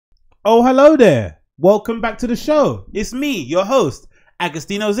Oh, hello there. Welcome back to the show. It's me, your host,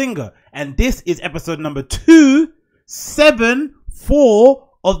 Agostinho Zinga, and this is episode number 274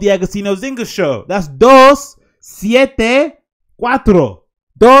 of the Agostinho Zinga show. That's 274.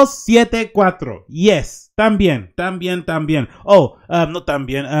 274. Yes, también. Oh, not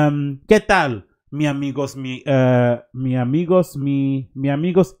también. ¿Qué tal? Mi amigos y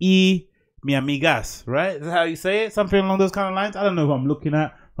mi amigas, right? Is that how you say it? Something along those kind of lines. I don't know who I'm looking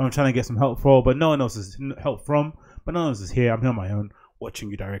at. I'm trying to get some help for, but no one else is help from. But no one else is here. I'm here on my own,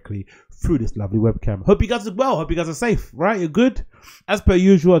 watching you directly through this lovely webcam. Hope you guys are well. Hope you guys are safe, right? You're good. As per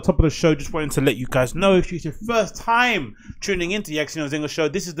usual, at the top of the show, just wanted to let you guys know, if it's your first time tuning into the Agostinho Zinga show,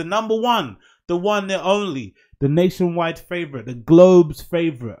 this is the number one, the one, the only, the nationwide favorite, the globe's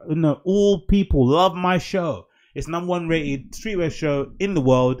favorite. You know, all people love my show. It's number one rated streetwear show in the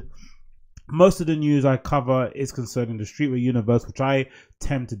world. Most of the news I cover is concerning the streetwear universe, which I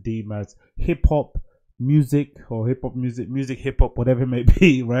tend to deem as hip-hop music or hip-hop music, hip-hop, whatever it may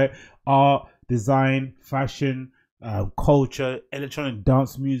be, right? Art, design, fashion, culture, electronic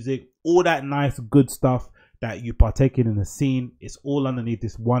dance music, all that nice, good stuff that you partake in the scene. It's all underneath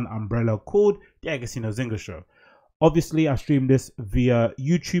this one umbrella called the Agostinho Zinga show. Obviously, I stream this via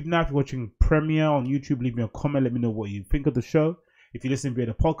YouTube now. If you're watching Premiere on YouTube, leave me a comment. Let me know what you think of the show. If you listen via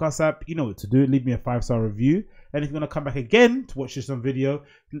the podcast app, you know what to do. Leave me a 5-star review. And if you're going to come back again to watch this on video,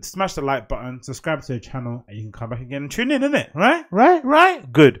 smash the like button, subscribe to the channel, and you can come back again and tune in, innit? Right?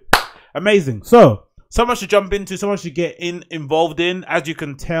 Good. Amazing. So much to jump into, so much to get involved in. As you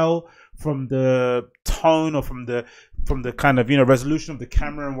can tell from the tone or from the kind of, resolution of the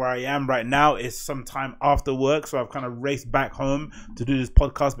camera and where I am right now, is sometime after work. So I've kind of raced back home to do this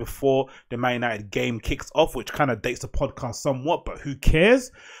podcast before the Man United game kicks off, which kind of dates the podcast somewhat, but who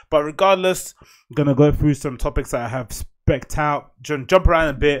cares? But regardless, I'm going to go through some topics that I have specced out, jump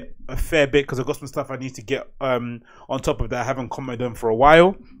around a fair bit, because I've got some stuff I need to get on top of that I haven't commented on for a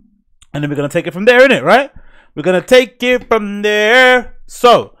while. And then we're going to take it from there, innit, right? We're going to take it from there.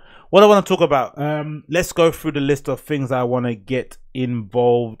 So what I want to talk about, let's go through the list of things I want to get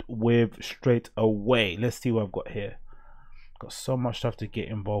involved with straight away. Let's see what I've got here. Got so much stuff to get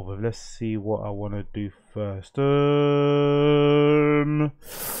involved with. Let's see what I want to do first.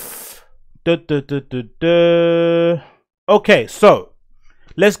 Okay, so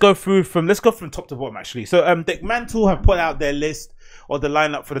let's go from top to bottom, actually. So Dekmantel have put out their list or the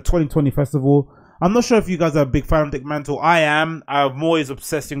lineup for the 2020 festival. I'm not sure if you guys are a big fan of Dekmantel. I am. I'm always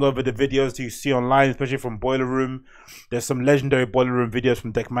obsessing over the videos you see online, especially from Boiler Room. There's some legendary Boiler Room videos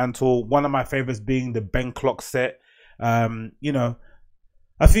from Dekmantel. One of my favorites being the Ben Clock set. I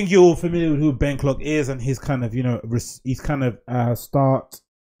think you're all familiar with who Ben Clock is and his kind of, he's kind of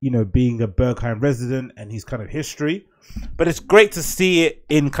being a Bergheim resident and his kind of history. But it's great to see it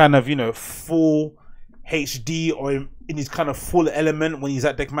in kind of, full HD or in his kind of full element when he's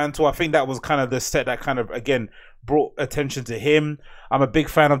at Dekmantel. I think that was kind of the set that kind of, again, brought attention to him. I'm a big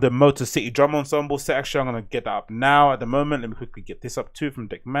fan of the Motor City Drum Ensemble set. Actually, I'm going to get that up now at the moment. Let me quickly get this up too from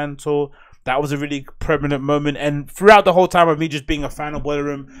Dekmantel. That was a really prominent moment. And throughout the whole time of me just being a fan of Boiler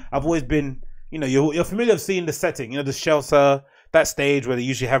Room, I've always been, you're familiar with seeing the setting, the shelter, that stage where they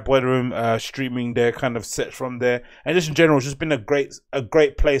usually have Boiler Room streaming their kind of sets from there. And just in general, it's just been a great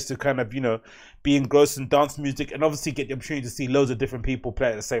place to kind of, be engrossed in dance music and obviously get the opportunity to see loads of different people play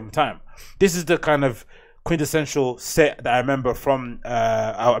at the same time. This is the kind of quintessential set that I remember from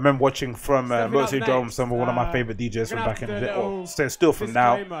I remember watching from Motor City Drum Ensemble, one of my favorite DJs from back in the day, or still from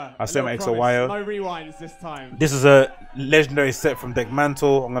now. I say my XOYO. No rewinds this time. This is a legendary set from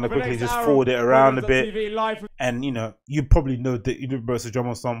Dekmantel. I'm gonna quickly just forward it around a bit. And you probably know the Motor City Drum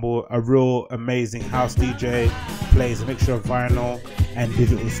Ensemble, a real amazing house DJ, plays a mixture of vinyl and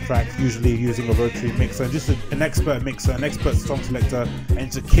digital tracks, usually using a rotary mixer, just an expert mixer, an expert song selector, and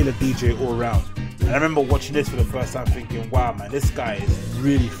it's a killer DJ all around. And I remember watching this for the first time thinking, wow, man, this guy is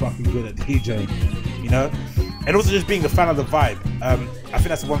really fucking good at DJing, And also just being a fan of the vibe. I think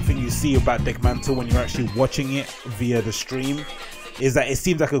that's the one thing you see about Dekmantel when you're actually watching it via the stream, is that it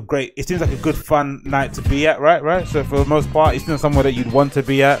seems like a good fun night to be at, right? So for the most part, it's not somewhere that you'd want to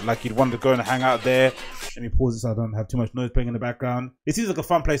be at, like you'd want to go and hang out there. Let me pause this so I don't have too much noise playing in the background. It seems like a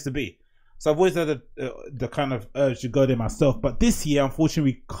fun place to be. So I've always had the kind of urge to go there myself, but this year,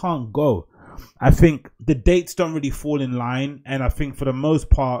 unfortunately, we can't go. I think the dates don't really fall in line, and I think for the most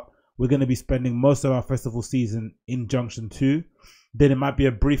part, we're going to be spending most of our festival season in Junction 2. Then it might be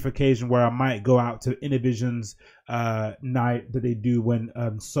a brief occasion where I might go out to Innovision's night that they do when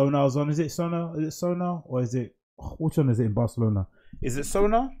Sonar's on. Is it Sonar? Or is it, which one is it in Barcelona? Is it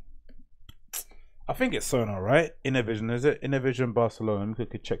Sonar? I think it's Sonar, right? Innovision, is it? Innovision Barcelona. Let me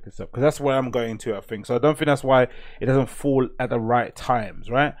quickly check this up because that's where I'm going to, I think. So I don't think that's why it doesn't fall at the right times,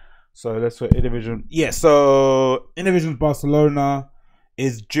 right? So let's go Innovision. Yeah, so Innovision Barcelona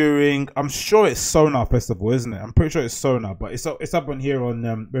is during, I'm sure it's Sonar Festival, isn't it? I'm pretty sure it's Sonar, but it's up on here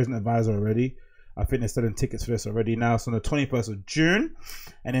on Resident Advisor already. I think they're selling tickets for this already now. So on the 21st of June.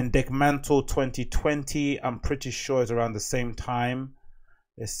 And then Dekmantel 2020, I'm pretty sure it's around the same time.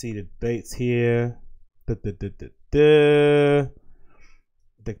 Let's see the dates here. Dekmantel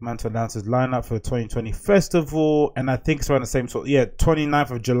announces lineup for the 2020 festival, and I think it's around the same sort. Yeah,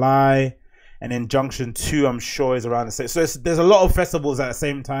 29th of July, and then Junction 2, I'm sure, is around the same. So there's a lot of festivals at the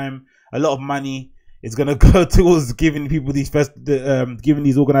same time. A lot of money is gonna go towards giving people these giving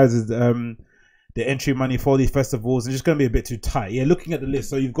these organizers the entry money for these festivals. It's just gonna be a bit too tight. Yeah, looking at the list,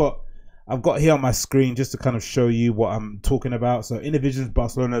 so I've got here on my screen just to kind of show you what I'm talking about. So Innovision's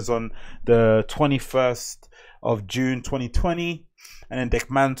Barcelona is on the 21st of June 2020, and then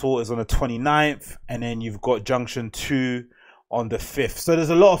Dekmantel is on the 29th, and then you've got Junction 2 on the 5th. So there's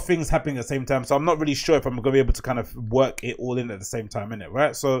a lot of things happening at the same time, so I'm not really sure if I'm going to be able to kind of work it all in at the same time, innit,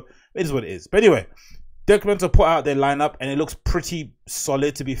 right? So it is what it is. But anyway, Dekmantel put out their lineup, and it looks pretty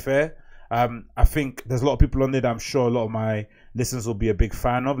solid, to be fair. I think there's a lot of people on there that I'm sure a lot of my listeners will be a big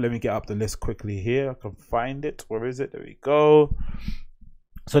fan of. Let me get up the list quickly here. I can find it. Where is it? There we go.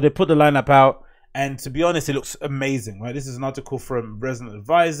 So they put the lineup out, and to be honest, it looks amazing, right? This is an article from Resident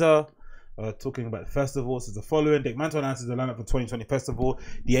Advisor talking about the festivals. Is the following: Dekmantel announces the lineup for 2020 festival.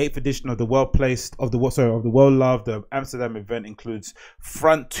 The 8th edition of the World Love, the Amsterdam event, includes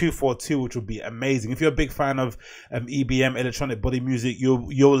Front 242, which will be amazing. If you're a big fan of EBM, electronic body music,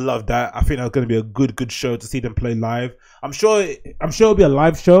 you'll love that. I think that's going to be a good show to see them play live. I'm sure it'll be a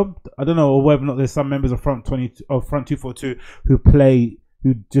live show. I don't know whether or not there's some members of Front 242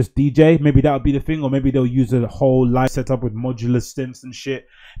 who just DJ. Maybe that'll be the thing, or maybe they'll use a whole live setup with modular synths and shit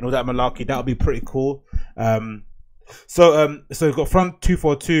and all that malarkey. That'll be pretty cool. So we've got Front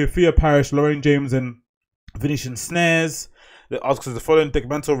 242, Thea Parrish, Lauren James, and Venetian Snares. The article is the following: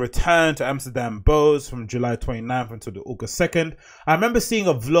 Dekmantel return to Amsterdam Bose from July 29th until the August 2nd. I remember seeing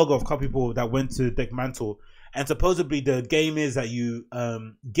a vlog of a couple people that went to Dekmantel, and supposedly the game is that you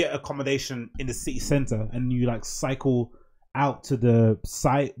get accommodation in the city center and you like cycle out to the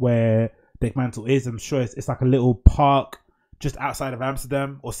site where Dekmantel is. I'm sure it's like a little park just outside of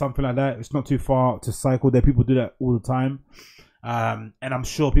Amsterdam or something like that. It's not too far to cycle there. People do that all the time. And I'm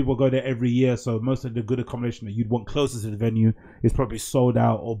sure people go there every year. So most of the good accommodation that you'd want closer to the venue is probably sold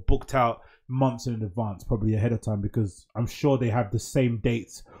out or booked out months in advance, probably ahead of time, because I'm sure they have the same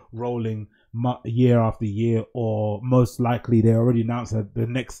dates rolling year after year, or most likely they already announced that the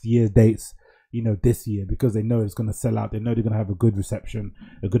next year's dates, you know, this year, because they know it's going to sell out. They know they're going to have a good reception.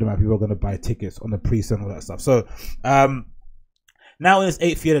 A good amount of people are going to buy tickets on the pre-sale and all that stuff. So now in its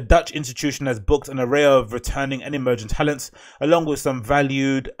 8th year, the Dutch institution has booked an array of returning and emerging talents, along with some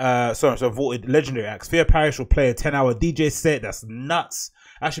valued, vaulted legendary acts. Thea Parrish will play a 10-hour DJ set. That's nuts.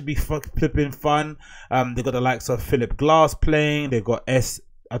 That should be flipping fun. They got the likes of Philip Glass playing. They've got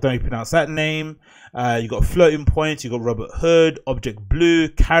I don't even pronounce that name. You got Floating Points, you got Robert Hood, Object Blue,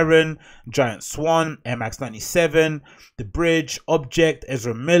 Karen, Giant Swan, MX97, The Bridge, Object,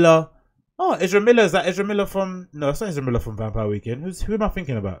 Ezra Miller. Oh, Ezra Miller, is that Ezra Miller from... No, it's not Ezra Miller from Vampire Weekend. Who am I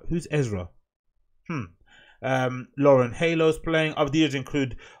thinking about? Who's Ezra? Lauren Halo's playing. Other DJs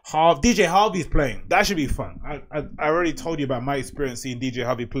include DJ Harvey's playing. That should be fun. I already told you about my experience seeing DJ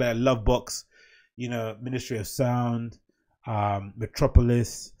Harvey play at Lovebox, you know, Ministry of Sound,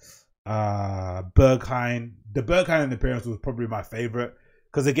 Metropolis, Berghain. The Berghain appearance was probably my favorite,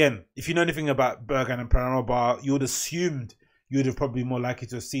 because again, if you know anything about Berghain and Panorama Bar, you would assumed you would have probably more likely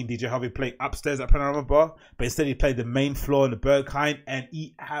to have seen DJ Harvey play upstairs at Panorama Bar, but instead he played the main floor in the Berghain, and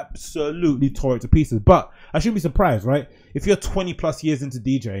he absolutely tore it to pieces. But I shouldn't be surprised, right? If you're 20 plus years into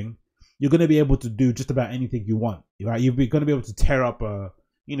DJing, you're going to be able to do just about anything you want, right? You're going to be able to tear up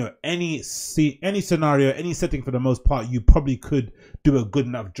you know, any scenario, any setting. For the most part, you probably could do a good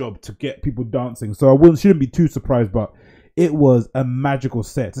enough job to get people dancing. So I shouldn't be too surprised, but it was a magical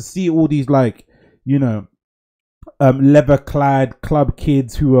set to see all these, like, you know, leather-clad club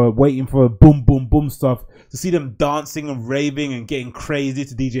kids who are waiting for boom, boom, boom stuff. To see them dancing and raving and getting crazy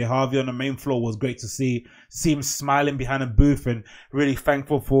to DJ Harvey on the main floor was great to see. See him smiling behind a booth and really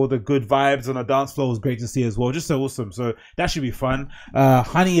thankful for the good vibes on the dance floor was great to see as well. Just so awesome. So that should be fun.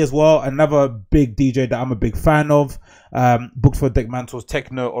 Honey as well, another big DJ that I'm a big fan of. Booked for Dekmantel's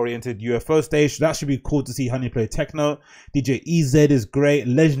techno-oriented UFO stage. So that should be cool to see Honey play techno. DJ EZ is great.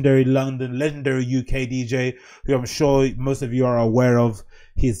 Legendary London, legendary UK DJ, who I'm sure most of you are aware of.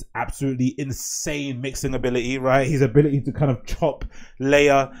 his absolutely insane mixing ability, right? His ability to kind of chop,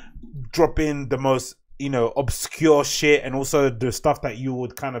 layer, drop in the most, you know, obscure shit, and also the stuff that you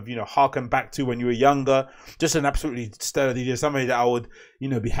would kind of, you know, harken back to when you were younger. Just an absolutely stellar DJ, somebody that I would, you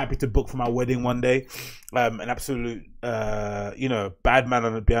know, be happy to book for my wedding one day. An absolute, you know, bad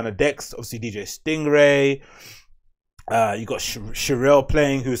man behind the decks. Obviously, DJ Stingray. You got Cheryl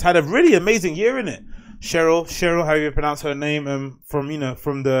playing, who's had a really amazing year in it. Cheryl, how you pronounce her name? From, you know,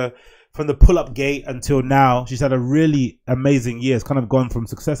 from the pull-up gate until now, she's had a really amazing year. It's kind of gone from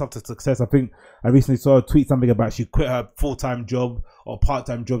success after success. I think I recently saw a tweet something about she quit her full-time job or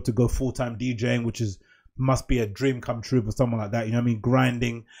part-time job to go full-time DJing, which is must be a dream come true for someone like that. You know what I mean?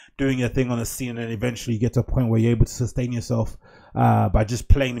 Grinding, doing your thing on the scene, and then eventually you get to a point where you're able to sustain yourself by just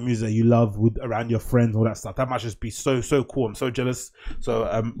playing the music that you love with around your friends, all that stuff. That must just be so cool. I'm so jealous.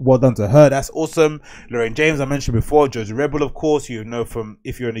 So well done to her. That's awesome. Lorraine James, I mentioned before. Josie Rebel, of course, you know, from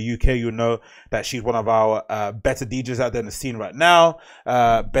if you're in the UK, you know that she's one of our better DJs out there in the scene right now.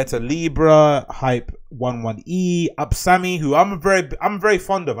 Better Libra, Hype 11E, Up Sammy, who I'm very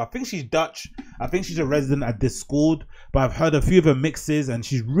fond of. I think she's Dutch. I think she's a resident at this school, but I've heard a few of her mixes and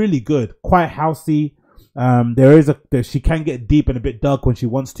she's really good. Quite housey. She can get deep and a bit dark when she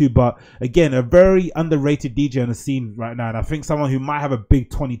wants to, but again, a very underrated DJ on the scene right now, and I think someone who might have a big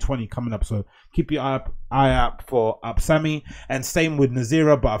 2020 coming up. So keep your eye out for Up Sammy, and same with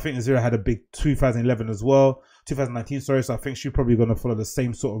Nazira. But I think Nazira had a big 2011 as well, 2019. Sorry, so I think she's probably going to follow the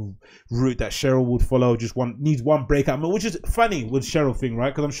same sort of route that Cheryl would follow. Just needs one breakout, which is funny with Cheryl thing, right?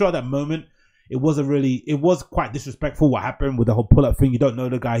 Because I'm sure at that moment it was quite disrespectful what happened with the whole pull-up thing. You don't know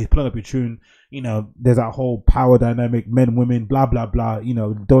the guy, he's pulling up your tune. You know, there's that whole power dynamic, men, women, blah, blah, blah. You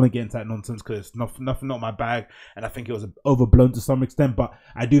know, don't want to get into that nonsense because it's nothing, not my bag. And I think it was overblown to some extent. But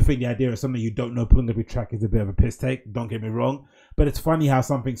I do think the idea of something you don't know pulling up your track is a bit of a piss take. Don't get me wrong. But it's funny how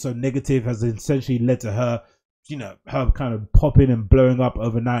something so negative has essentially led to her, you know, her kind of popping and blowing up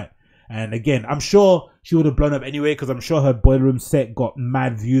overnight. And again, I'm sure she would have blown up anyway, because I'm sure her Boiler Room set got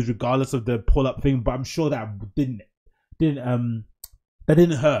mad views regardless of the pull-up thing. But I'm sure that didn't hurt. Do you know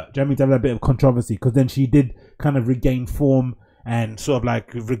what I mean? To have that bit of controversy, because then she did kind of regain form and sort of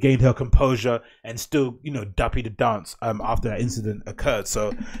like regained her composure and still, you know, duppy to dance after that incident occurred.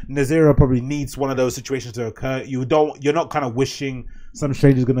 So Nazira probably needs one of those situations to occur. You're not kind of wishing some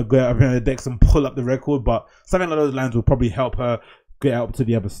stranger's gonna go out behind the decks and pull up the record, but something like those lines will probably help her get out to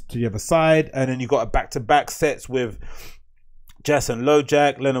the other side. And then you got a back-to-back sets with Jess and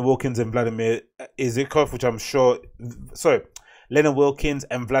Lojack, Leonard Wilkins and Vladimir Izikov, which I'm sure, sorry, Leonard Wilkins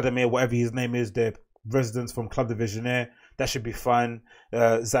and Vladimir, whatever his name is, they're residents from Club Divisionaire. That should be fun.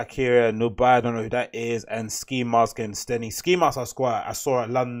 Zakiria Nubai, I don't know who that is, and Ski Mask and Stenny. Ski Mask I saw at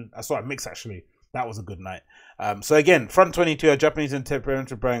London, I saw at Mix actually. That was a good night. So again, Front 22, a Japanese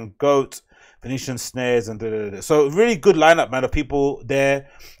interpreter brand Goat, Venetian Snares, and so really good lineup, man, of people there.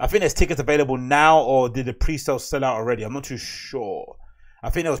 I think there's tickets available now, or did the pre-sale sell out already? I'm not too sure. I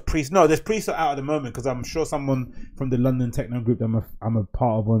think there was there's pre-sale out at the moment, because I'm sure someone from the London techno group that I'm a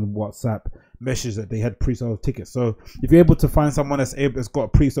part of on WhatsApp messaged that they had pre-sale tickets. So if you're able to find someone that's got a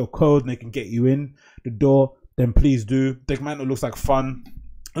pre-sale code and they can get you in the door, then please do. Dekmantel looks like fun.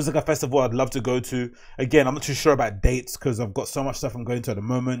 It's like a festival I'd love to go to. Again, I'm not too sure about dates because I've got so much stuff I'm going to at the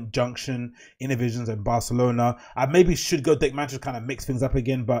moment. Junction, Innovisions, and Barcelona. I maybe should go Dekmantel to kind of mix things up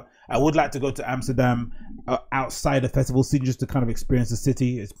again, but I would like to go to Amsterdam outside the festival scene just to kind of experience the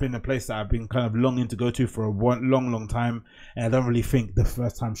city. It's been a place that I've been kind of longing to go to for a long time, and I don't really think the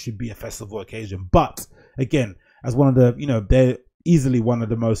first time should be a festival occasion. But again, as one of the, you know, they're easily one of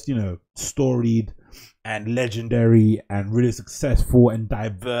the most, you know, storied and legendary and really successful and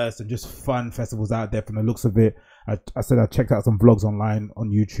diverse and just fun festivals out there from the looks of it. I said I checked out some vlogs online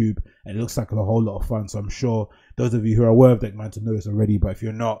on YouTube and it looks like a whole lot of fun. So I'm sure those of you who are aware of Dekmantel know this already, but if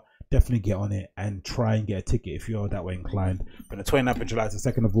you're not, definitely get on it and try and get a ticket if you're that way inclined. From the 29th of July to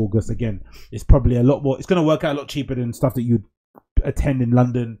the 2nd of August, again, it's probably a lot more, it's going to work out a lot cheaper than stuff that you'd attend in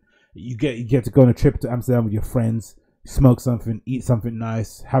London. You get to go on a trip to Amsterdam with your friends, smoke something, eat something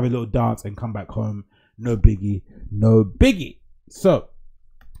nice, have a little dance and come back home. No biggie, no biggie. So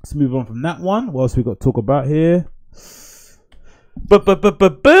let's move on from that one. What else we got to talk about here? Let's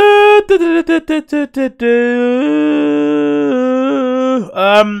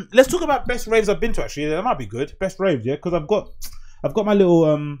talk about best raves I've been to. Actually, that might be good. Best raves, yeah, because I've got my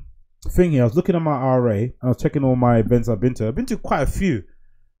little thing here. I was looking at my RA and I was checking all my events I've been to. I've been to quite a few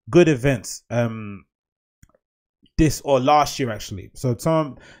good events. This or last year actually. So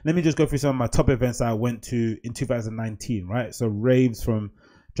let me just go through some of my top events that I went to in 2019, right? So raves from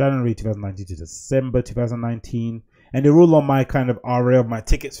January 2019 to December 2019, and they're all on my kind of array of my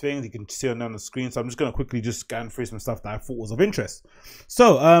tickets things. You can see on the screen. So I'm just gonna quickly just scan through some stuff that I thought was of interest.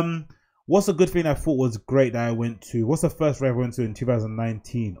 So what's a good thing I thought was great that I went to? What's the first rave I went to in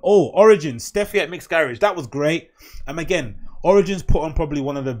 2019? Oh, Origins, Steffi at Mixed Garage. That was great. Again, Origins put on probably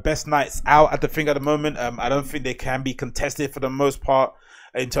one of the best nights out at the thing at the moment. I don't think they can be contested for the most part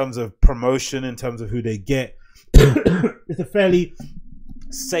in terms of promotion, in terms of who they get. It's a fairly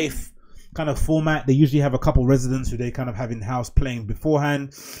safe kind of format. They usually have a couple residents who they kind of have in-house playing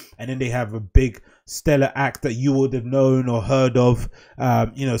beforehand, and then they have a big stellar act that you would have known or heard of,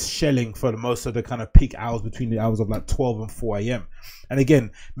 you know, shelling for the most of the kind of peak hours between the hours of like 12 and 4 a.m. And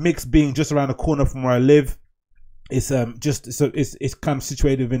again, Mix being just around the corner from where I live, it's it's kind of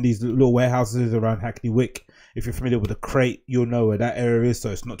situated within these little warehouses around Hackney Wick. If you're familiar with the Crate, you'll know where that area is,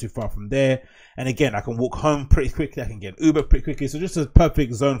 so it's not too far from there. And again, I can walk home pretty quickly. I can get Uber pretty quickly, so just a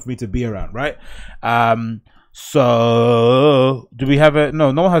perfect zone for me to be around, right? So do we have a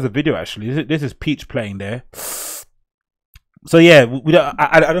no one has a video actually. This is Peach playing there. So yeah, we don't,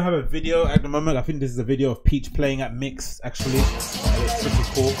 I don't have a video at the moment. I think this is a video of Peach playing at Mix actually. It's pretty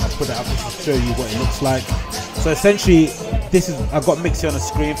cool. I'll put it up just to show you what it looks like. So essentially, this is, I've got Mix here on the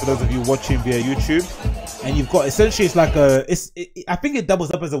screen for those of you watching via YouTube, and you've got essentially, it's like a, I think it doubles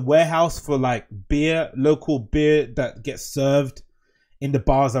up as a warehouse for like beer, local beer that gets served in the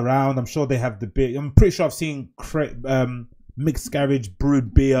bars around. I'm sure they have the beer. I'm pretty sure I've seen Mixed Garage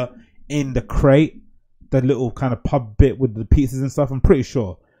brewed beer in the Crate, the little kind of pub bit with the pizzas and stuff. I'm pretty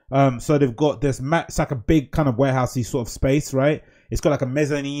sure. So they've got this it's like a big kind of warehousey sort of space, right? It's got like a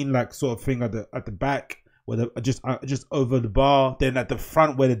mezzanine like sort of thing at the back, where just over the bar. Then at the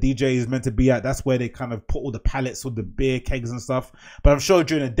front where the DJ is meant to be at, that's where they kind of put all the pallets with the beer kegs and stuff. But I'm sure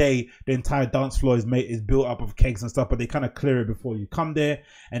during the day the entire dance floor is built up of kegs and stuff, but they kind of clear it before you come there.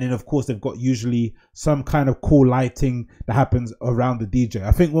 And then of course they've got usually some kind of cool lighting that happens around the DJ.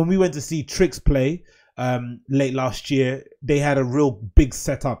 I think when we went to see Tricks play late last year, they had a real big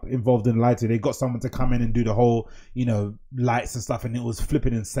setup involved in lighting. They got someone to come in and do the whole, you know, lights and stuff, and it was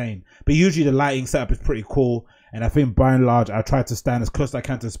flipping insane. But usually the lighting setup is pretty cool, and I think by and large I try to stand as close as I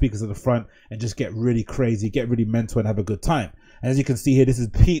can to the speakers at the front and just get really crazy, get really mental, and have a good time. And as you can see here, this is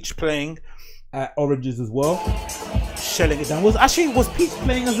Peach playing at Oranges as well, shelling it down. Was Peach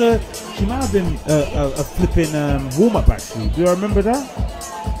playing as a, she might have been a flipping warm-up actually. Do you remember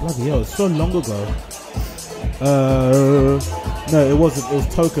that? Bloody hell, it's so long ago. No, it wasn't. It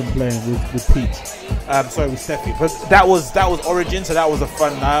was Token playing with Peach. Sorry, with Steffi. But that was Origin, so that was a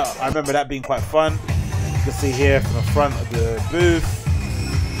fun night. I remember that being quite fun. You can see here from the front of the booth,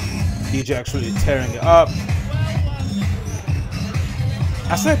 DJ actually tearing it up.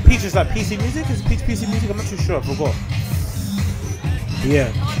 I said Peach is like PC music. Is Peach PC music? I'm not too sure. I forgot. But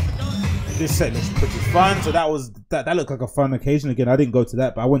yeah, this set looks pretty fun. So that looked like a fun occasion. Again, I didn't go to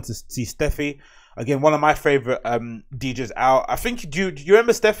that, but I went to see Steffi. Again, one of my favorite DJs out. I think, do you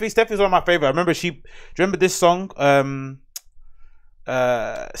remember Steffi? Steffi's one of my favorite. I remember do you remember this song?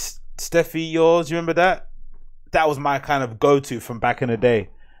 Steffi Yours, you remember that? That was my kind of go-to from back in the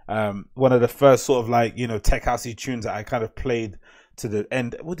day. One of the first sort of like, you know, tech housey tunes that I kind of played to the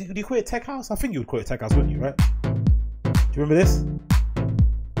end. Well, do you call it tech house? I think you would call it tech house, wouldn't you, right? Do you remember this?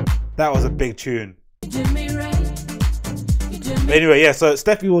 That was a big tune. But anyway, yeah, so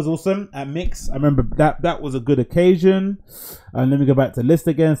Steffi was awesome at Mix. I remember that was a good occasion. And let me go back to the list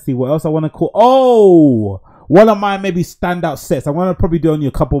again, see what else I want to call. Oh, one of my maybe standout sets. I want to probably do only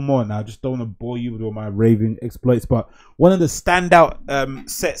a couple more now. I just don't want to bore you with all my raving exploits. But one of the standout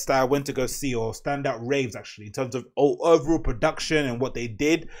sets that I went to go see, or standout raves actually, in terms of overall production and what they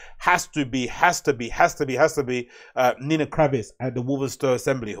did, has to be Nina Kravitz at the Wolverstone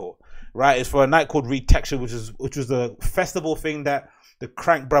Assembly Hall. Right, it's for a night called Retexture, which was a festival thing that the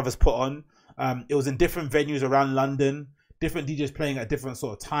Crank Brothers put on. It was in different venues around London, different DJs playing at different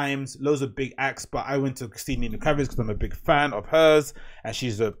sort of times, loads of big acts. But I went to see Nina Kravitz because I'm a big fan of hers, and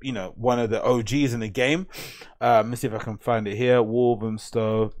she's one of the OGs in the game. Let me see if I can find it here.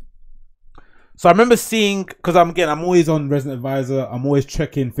 Wolverstone. So I remember seeing, because I'm always on Resident Advisor. I'm always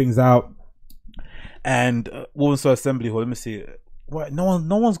checking things out, and Wolverstone Assembly Hall. Let me see. What? No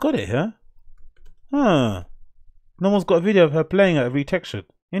one's got it here, huh? No one's got a video of her playing at Retextured.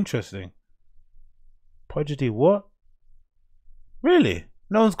 Interesting. Prodigy, what? Really?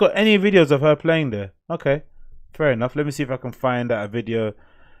 No one's got any videos of her playing there. Okay, fair enough. Let me see if I can find out a video.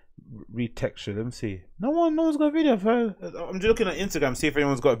 Retextured. Let me see. No one's got a video of her. I'm just looking at Instagram, see if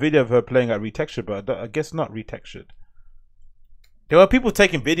anyone's got a video of her playing at Retextured, but I guess not Retextured. There were people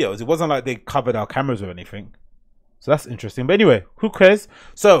taking videos. It wasn't like they covered our cameras or anything. So that's interesting. But anyway, who cares?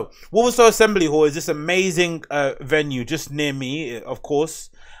 So Wolverstone Assembly Hall is this amazing venue just near me, of course.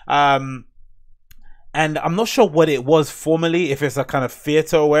 And I'm not sure what it was formerly, if it's a kind of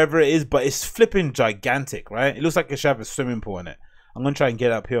theater or wherever it is, but it's flipping gigantic, right? It looks like it should have a swimming pool in it. I'm going to try and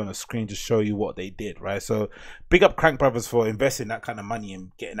get up here on the screen to show you what they did, right? So big up Crank Brothers for investing that kind of money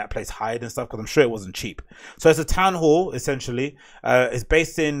and getting that place hired and stuff, because I'm sure it wasn't cheap. So it's a town hall, essentially. It's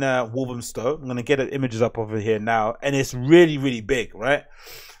based in Walthamstow. I'm going to get images up over here now. And it's really, really big, right?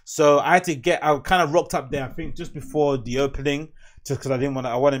 So I kind of rocked up there, I think, just before the opening, just because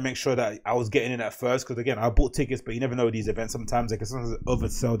I want to make sure that I was getting in at first, because again, I bought tickets, but you never know these events. Sometimes they can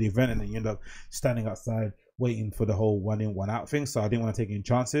oversell the event and then you end up standing outside waiting for the whole one in, one out thing. So I didn't want to take any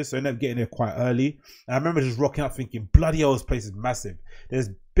chances. So I ended up getting there quite early. And I remember just rocking up thinking, bloody hell, this place is massive. There's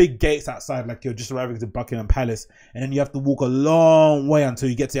big gates outside, like you're just arriving to Buckingham Palace. And then you have to walk a long way until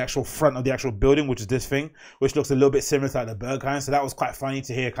you get to the actual front of the actual building, which is this thing, which looks a little bit similar to like the Berghain. So that was quite funny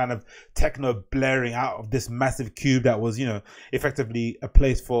to hear kind of techno blaring out of this massive cube that was, you know, effectively a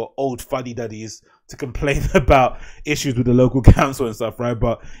place for old fuddy-duddies to complain about issues with the local council and stuff, right?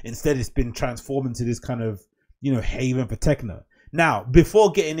 But instead it's been transformed into this kind of, you know, haven for techno. Now,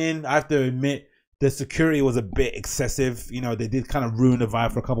 before getting in, I have to admit the security was a bit excessive. You know, they did kind of ruin the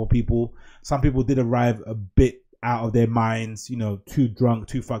vibe for a couple of people. Some people did arrive a bit out of their minds, you know, too drunk,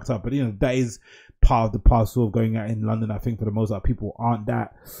 too fucked up. But, you know, that is part of the parcel of going out in London. I think for the most part, people aren't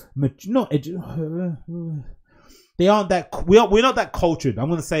that much, they aren't that, we're not that cultured. I'm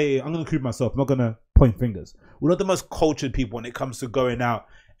going to include myself. I'm not going to point fingers. We're not the most cultured people when it comes to going out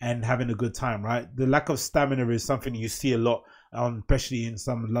and having a good time, right? The lack of stamina is something you see a lot, especially in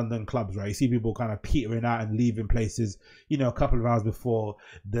some London clubs, right? You see people kind of petering out and leaving places, you know, a couple of hours before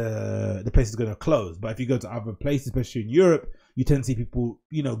the place is going to close. But if you go to other places, especially in Europe, you tend to see people,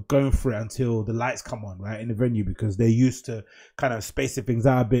 you know, going for it until the lights come on, right, in the venue, because they're used to kind of spacing things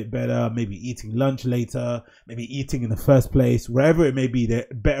out a bit better, maybe eating lunch later, maybe eating in the first place, wherever it may be. They're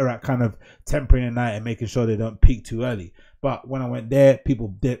better at kind of tempering the night and making sure they don't peak too early. But when I went there, people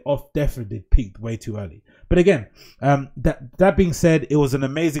definitely peaked way too early. But again, that being said, it was an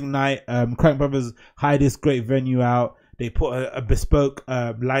amazing night. Crank Brothers hired this great venue out. They put a bespoke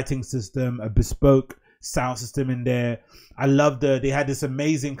lighting system, a bespoke sound system in there. I love they had this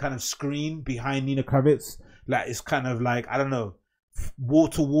amazing kind of screen behind Nina Kravitz. Like, it's kind of like, I don't know,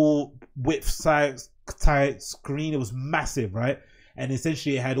 wall-to-wall width size tight screen. It was massive, right? And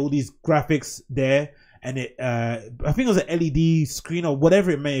essentially it had all these graphics there. And it, I think it was an LED screen or whatever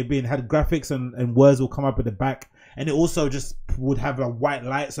it may have been. It had graphics and words will come up at the back. And it also just would have a white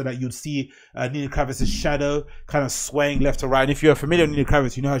light so that you'd see Nina Kravitz's shadow kind of swaying left to right. And if you're familiar with Nina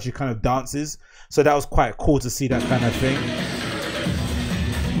Kravitz, you know how she kind of dances. So that was quite cool to see that kind of thing.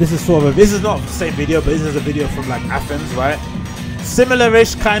 This is not the same video, but this is a video from like Athens, right?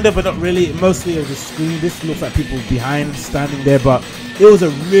 Similar-ish, kind of, but not really. Mostly as a screen. This looks like people behind standing there, but it was a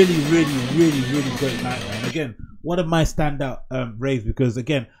really, really, really, really great night. And again, one of my standout raves, because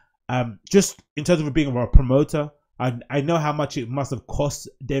again, just in terms of being a promoter, I know how much it must have cost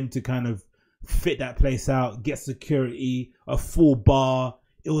them to kind of fit that place out, get security, a full bar.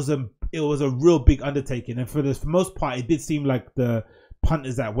 It was a real big undertaking, and for the most part, it did seem like the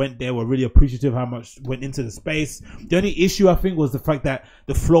punters that went there were really appreciative how much went into the space. The only issue I think was the fact that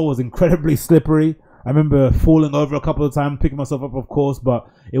the floor was incredibly slippery. I remember falling over a couple of times, picking myself up, of course, but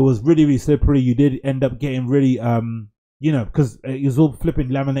it was really, really slippery. You did end up getting really, you know, because it was all flipping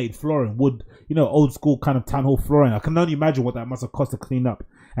laminated flooring, wood, you know, old school kind of town hall flooring. I can only imagine what that must have cost to clean up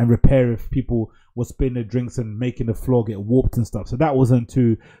and repair if people were spilling their drinks and making the floor get warped and stuff. So that wasn't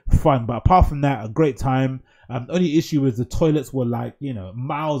too fun. But apart from that, a great time. The only issue was the toilets were like, you know,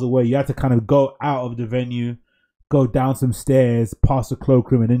 miles away. You had to kind of go out of the venue, go down some stairs, past the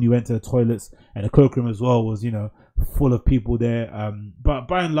cloakroom, and then you went to the toilets. And the cloakroom as well was, you know, full of people there. But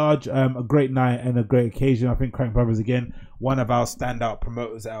by and large, a great night and a great occasion. I think Crank Brothers, again, one of our standout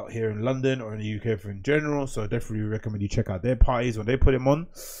promoters out here in London or in the UK in general. So I definitely recommend you check out their parties when they put them on.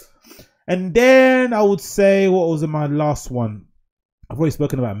 And then I would say, what was my last one? I've already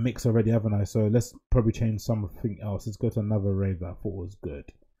spoken about Mix already, haven't I? So let's probably change something else. Let's go to another rave that I thought was good.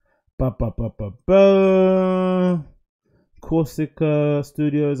 Corsica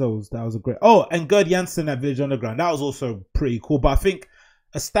Studios. That was a great. Oh, and Gerd Jansen at Village Underground. That was also pretty cool. But I think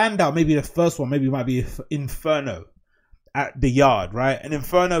a standout, maybe the first one, maybe might be Inferno at the Yard, right? And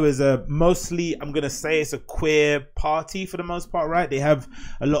Inferno is mostly, I'm gonna say, it's a queer party for the most part, right? They have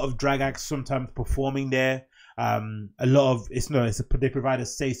a lot of drag acts sometimes performing there. A lot of they provide a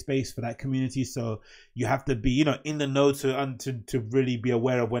safe space for that community, so you have to be in the know to really be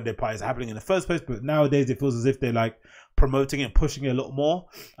aware of when their parties are happening in the first place. But nowadays it feels as if they're like promoting it and pushing it a lot more.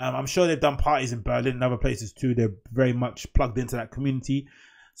 I'm sure they've done parties in Berlin and other places too. They're very much plugged into that community,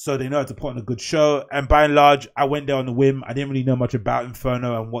 so they know how to put on a good show. And by and large, I went there on a whim. I didn't really know much about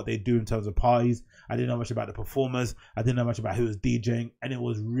Inferno and what they do in terms of parties. I didn't know much about the performers. I didn't know much about who was DJing, and it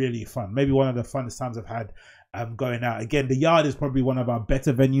was really fun. Maybe one of the funnest times I've had going out. Again, the Yard is probably one of our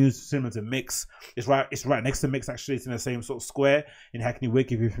better venues, similar to Mix. It's right next to Mix, actually. It's in the same sort of square in Hackney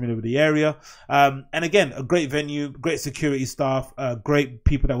Wick, if you're familiar with the area. And again, a great venue, great security staff, great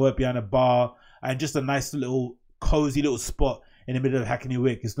people that work behind a bar, and just a nice little cozy little spot in the middle of Hackney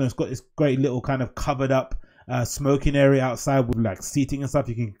Wick. It's got this great little kind of covered up smoking area outside with like seating and stuff.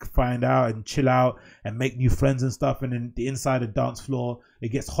 You can find out and chill out and make new friends and stuff. And then the inside the dance floor, it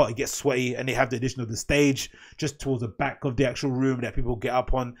gets hot, it gets sweaty, and they have the addition of the stage just towards the back of the actual room that people get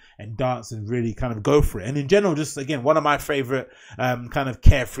up on and dance and really kind of go for it. And in general, just again, one of my favorite kind of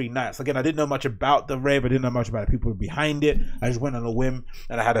carefree nights. Again, I didn't know much about the rave. I didn't know much about the people behind it. I just went on a whim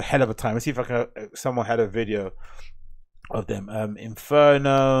and I had a hell of a time. Let's see if someone had a video of them.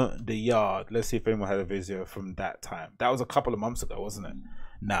 Inferno, the Yard. Let's see if anyone had a video from that time. That was a couple of months ago, wasn't it?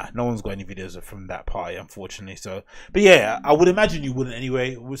 Nah, no one's got any videos from that party, unfortunately. So, but yeah, I would imagine you wouldn't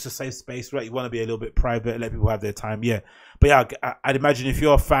anyway. It was a safe space, right? You want to be a little bit private, let people have their time. Yeah, but yeah, I'd imagine if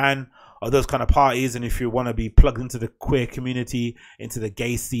you're a fan of those kind of parties, and if you want to be plugged into the queer community, into the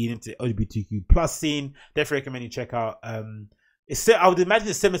gay scene, into the LGBTQ plus scene, definitely recommend you check out I would imagine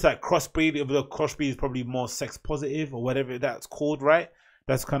it's similar to like Crossbreed, although Crossbreed is probably more sex positive or whatever that's called, right?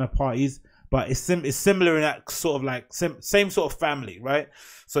 That's kind of parties, but it's similar in that sort of like same sort of family, right?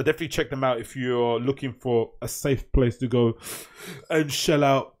 So definitely check them out if you're looking for a safe place to go and shell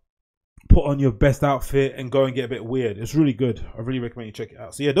out, put on your best outfit, and go and get a bit weird. It's really good. I really recommend you check it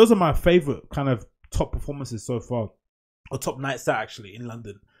out. So yeah, those are my favorite kind of top performances so far, or top nights out actually in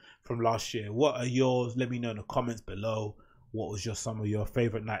London from last year. What are yours? Let me know in the comments below. What was some of your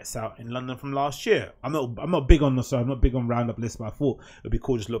favorite nights out in London from last year? I'm not big on roundup lists, but I thought it'd be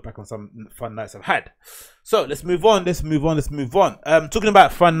cool just to look back on some fun nights I've had. So let's move on. Talking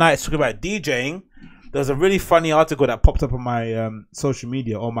about fun nights, talking about DJing. There's a really funny article that popped up on my social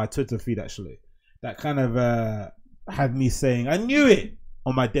media, or my Twitter feed actually, that kind of had me saying, I knew it,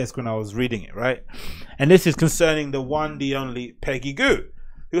 on my desk when I was reading it, right? And this is concerning the one, the only Peggy Gou,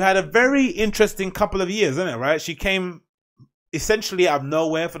 who had a very interesting couple of years, isn't it, right? She came essentially out of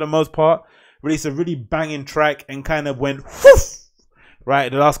nowhere for the most part, released a really banging track and kind of went whoosh,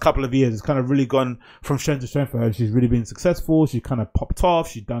 right? The last couple of years, it's kind of really gone from strength to strength for her. She's really been successful. She kind of popped off.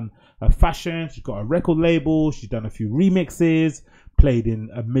 She's done her fashion. She's got a record label. She's done a few remixes, played in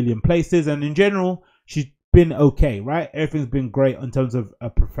a million places. And in general, she's been okay, right? Everything's been great in terms of her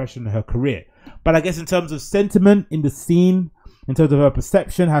profession and her career. But I guess in terms of sentiment in the scene, in terms of her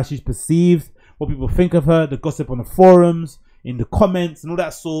perception, how she's perceived, what people think of her, the gossip on the forums, in the comments and all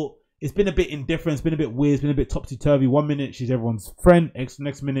that sort, it's been a bit indifferent, it's been a bit weird, it's been a bit topsy-turvy. One minute she's everyone's friend,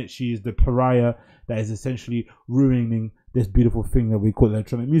 next minute she's the pariah that is essentially ruining this beautiful thing that we call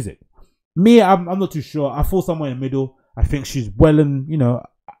electronic music. Me, I'm not too sure. I fall somewhere in the middle. I think she's well, and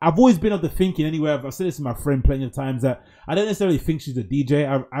I've always been of the thinking anyway, I've said this to my friend plenty of times, that I don't necessarily think she's a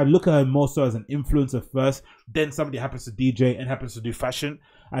DJ. I look at her more so as an influencer first, then somebody happens to DJ and happens to do fashion.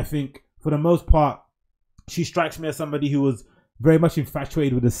 I think for the most part, she strikes me as somebody who was very much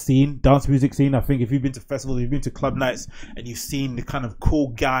infatuated with the scene, dance music scene. I think if you've been to festivals, you've been to club nights, and you've seen the kind of cool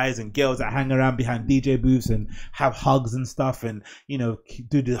guys and girls that hang around behind DJ booths and have hugs and stuff, and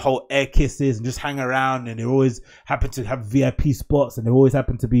do the whole air kisses and just hang around, and they always happen to have VIP spots, and they always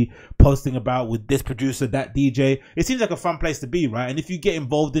happen to be posting about with this producer, that DJ. It seems like a fun place to be, right? And if you get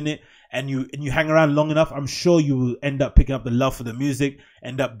involved in it and you hang around long enough, I'm sure you will end up picking up the love for the music,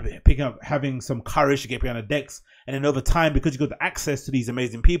 end up having some courage to get behind the decks. And then over time, because you got the access to these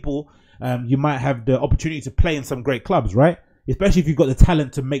amazing people, you might have the opportunity to play in some great clubs, right? Especially if you've got the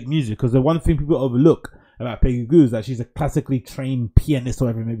talent to make music. Because the one thing people overlook about Peggy Gou is that she's a classically trained pianist, or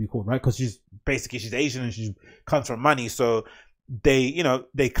whatever it may be called, right? Because she's Asian and she comes from money. So they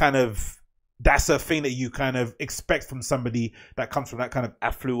kind of, that's a thing that you kind of expect from somebody that comes from that kind of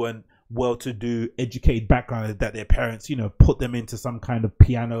affluent, well-to-do, educated background, that their parents, put them into some kind of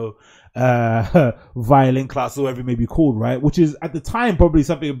piano, violin class, or whatever it may be called, right? Which is at the time probably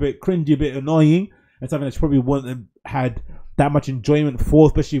something a bit cringy, a bit annoying, and something that you probably wouldn't have had that much enjoyment for,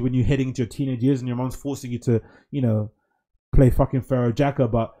 especially when you're heading into your teenage years and your mom's forcing you to, play fucking Pharaoh Jacka.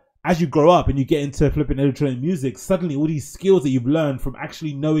 But as you grow up and you get into flipping electronic music, suddenly all these skills that you've learned from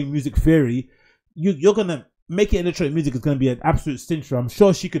actually knowing music theory, you're gonna making electronic music is going to be an absolute cincher. I'm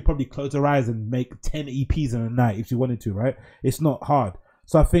sure she could probably close her eyes and make 10 EPs in a night if she wanted to, right? It's not hard.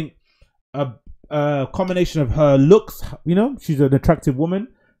 So I think a combination of her looks, you know, she's an attractive woman,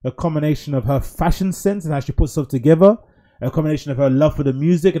 a combination of her fashion sense and how she puts herself together, a combination of her love for the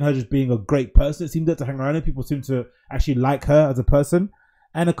music and her just being a great person. It seemed to hang around her. People seem to actually like her as a person,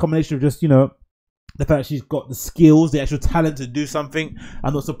 and a combination of just, you know, the fact that she's got the skills, the actual talent to do something.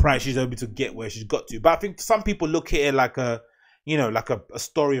 I'm not surprised she's able to get where she's got to. But I think some people look at it like a, you know, like a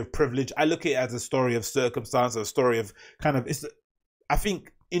story of privilege. I look at it as a story of circumstance, a story of kind of, I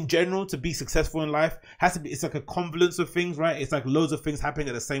think in general, to be successful in life has to be, it's like a confluence of things, right? It's like loads of things happening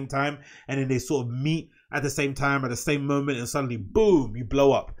at the same time, and then they sort of meet at the same time, at the same moment, and suddenly, boom, you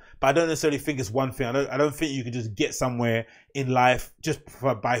blow up. But I don't necessarily think it's one thing. I don't think you can just get somewhere in life just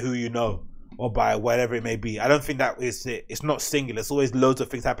by who you know or by whatever it may be. I don't think that is it. It's not singular. It's always loads of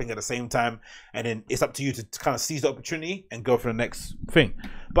things happening at the same time, and then it's up to you to kind of seize the opportunity and go for the next thing.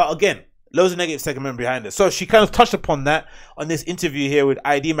 But again, loads of negative segment behind it. So she kind of touched upon that on this interview here with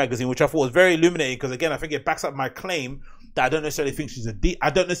ID Magazine, which I thought was very illuminating, because again, I think it backs up my claim that I don't necessarily think she's I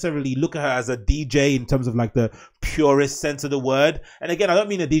don't necessarily look at her as a DJ in terms of like the purest sense of the word. And again, I don't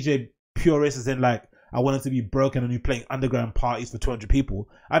mean a DJ purist as in like, I want her to be broken and be playing underground parties for 200 people.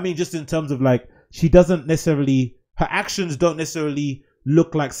 I mean, just in terms of like, she doesn't necessarily, her actions don't necessarily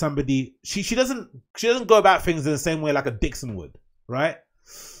look like somebody, she doesn't go about things in the same way like a Dixon would, right?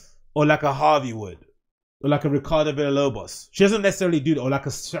 Or like a Harvey would, or like a Ricardo Villalobos. She doesn't necessarily do that, or like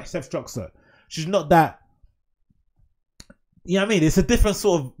a Seth Struxer. She's not that. You know what I mean? It's a different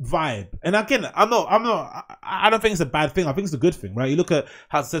sort of vibe. And again, I don't think it's a bad thing. I think it's a good thing, right? You look at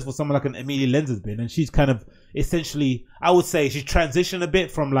how successful someone like an Amelia Lenz has been, and she's kind of essentially, I would say she's transitioned a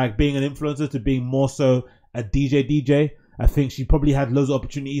bit from like being an influencer to being more so a DJ. I think she probably had loads of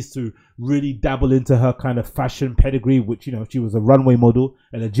opportunities to really dabble into her kind of fashion pedigree, which, you know, she was a runway model,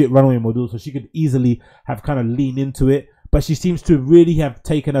 a legit runway model, so she could easily have kind of leaned into it. But she seems to really have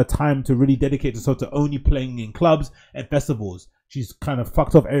taken her time to really dedicate herself to only playing in clubs and festivals. She's kind of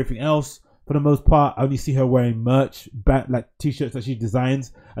fucked off everything else for the most part. I only see her wearing merch, like t-shirts that she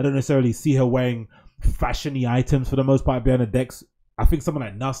designs. I don't necessarily see her wearing fashion-y items for the most part behind the decks. I think someone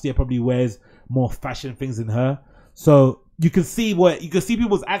like Nastia probably wears more fashion things than her. So you can see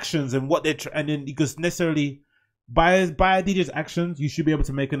people's actions and what they're, and then you could necessarily by a DJ's actions, you should be able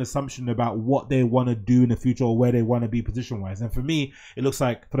to make an assumption about what they want to do in the future or where they want to be position wise. And for me, it looks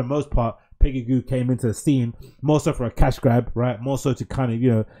like for the most part, Peggy Gou came into the scene more so for a cash grab, right? More so to kind of,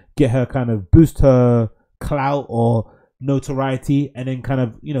 you know, get her kind of boost her clout or notoriety, and then kind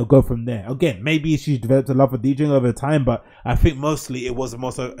of, you know, go from there. Again, maybe she developed a love for DJing over time, but I think mostly it was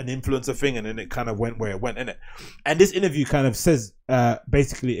more so an influencer thing, and then it kind of went where it went, innit? And this interview kind of says,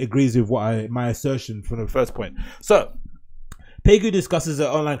 basically agrees with what my assertion from the first point. So Peggy Gou discusses her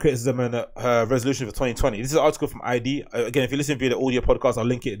online criticism and her resolution for 2020. This is an article from ID. Again, if you listen via the audio podcast, I'll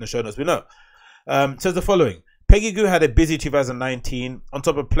link it in the show notes below. Says the following. Peggy Gou had a busy 2019. On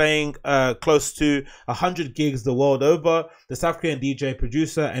top of playing close to 100 gigs the world over, the South Korean DJ,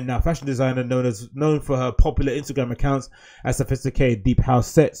 producer, and now fashion designer known for her popular Instagram accounts as sophisticated deep house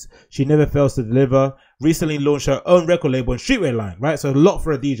sets. She never fails to deliver. Recently launched her own record label and streetwear line, right? So a lot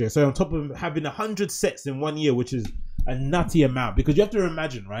for a DJ. So on top of having 100 sets in 1 year, which is a nutty amount, because you have to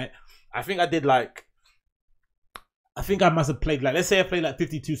imagine, right? I think I must have played like, let's say I played like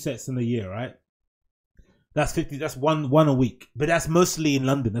 52 sets in a year, right? That's 50. That's one a week, but that's mostly in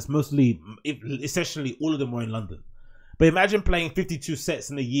London. That's mostly, essentially, all of them were in London. But imagine playing 52 sets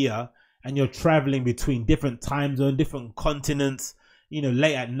in a year, and you're traveling between different time zones, different continents. You know,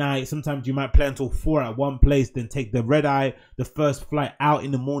 late at night. Sometimes you might play until 4 at one place, then take the red eye, the first flight out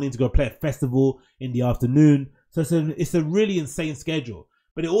in the morning to go play a festival in the afternoon. So it's a really insane schedule.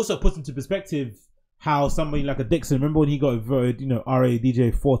 But it also puts into perspective how somebody like a Dixon. Remember when he got voted, you know, RA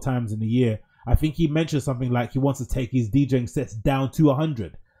DJ 4 times in a year. I think he mentioned something like he wants to take his DJing sets down to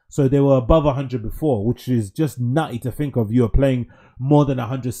 100. So they were above 100 before, which is just nutty to think of. You are playing more than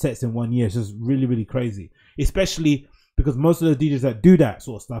 100 sets in 1 year. It's just really, really crazy. Especially because most of the DJs that do that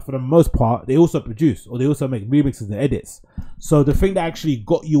sort of stuff, for the most part, they also produce or they also make remixes and edits. So the thing that actually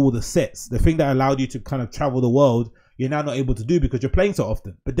got you all the sets, the thing that allowed you to kind of travel the world, you're now not able to do because you're playing so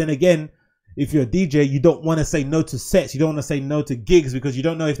often. But then again, if you're a DJ, you don't want to say no to sets. You don't want to say no to gigs because you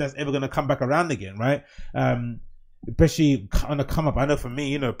don't know if that's ever going to come back around again, right? Especially on the come up. I know for me,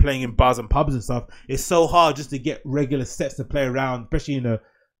 you know, playing in bars and pubs and stuff, it's so hard just to get regular sets to play around, especially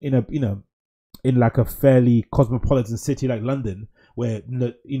in like a fairly cosmopolitan city like London, where,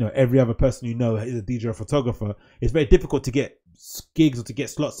 you know, every other person you know is a DJ or photographer. It's very difficult to get gigs or to get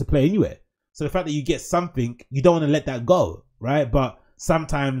slots to play anywhere. So the fact that you get something, you don't want to let that go, right? But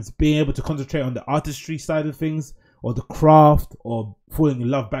sometimes being able to concentrate on the artistry side of things, or the craft, or falling in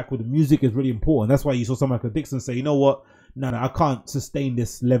love back with the music is really important. That's why you saw someone like Dixon say, you know what, no, I can't sustain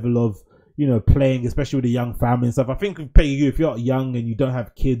this level of, you know, playing, especially with a young family and stuff. I think with Peggy Gou, if you're young and you don't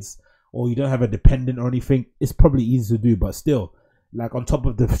have kids or you don't have a dependent or anything, it's probably easy to do. But still, like on top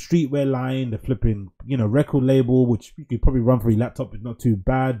of the streetwear line, the flipping, you know, record label, which you could probably run for your laptop, is not too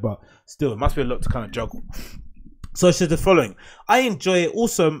bad, but still, it must be a lot to kind of juggle. So she said the following: I enjoy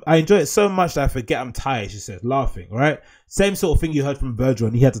it so much that I forget I'm tired, she said, laughing, right? Same sort of thing you heard from Virgil,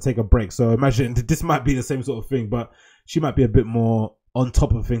 and he had to take a break. So imagine this might be the same sort of thing, but she might be a bit more on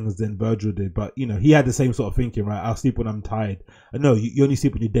top of things than Virgil did. But, you know, he had the same sort of thinking, right? I'll sleep when I'm tired. No, you only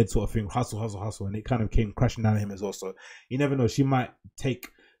sleep when you're dead sort of thing. Hustle, hustle, hustle. And it kind of came crashing down on him as well. So you never know. She might take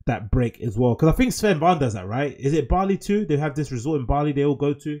that break as well. Because I think Sven Van does that, right? Is it Bali too? They have this resort in Bali they all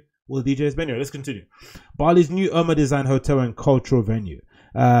go to, all the DJs. But anyway, let's continue. Bali's new Oma design hotel and cultural venue.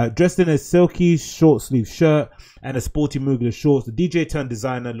 Dressed in a silky short sleeve shirt and a sporty Mugler shorts, the DJ turned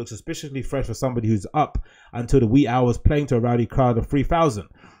designer looks suspiciously fresh for somebody who's up until the wee hours playing to a rowdy crowd of 3,000.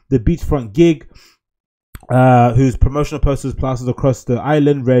 The beachfront gig, whose promotional posters plastered across the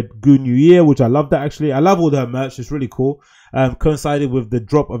island read "Gou New Year," which I love that actually. I love all her merch, it's really cool. Coincided with the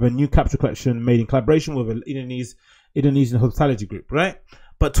drop of a new capsule collection made in collaboration with an Indonesian hospitality group, right?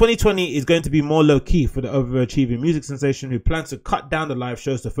 But 2020 is going to be more low-key for the overachieving music sensation who plans to cut down the live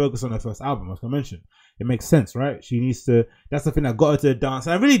shows to focus on her first album, as I mentioned. It makes sense, right? She needs to, that's the thing that got her to the dance.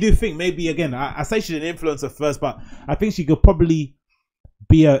 And I really do think maybe, again, I say she's an influencer first, but I think she could probably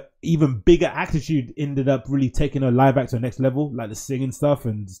be a even bigger act if she ended up really taking her live act to the next level, like the singing stuff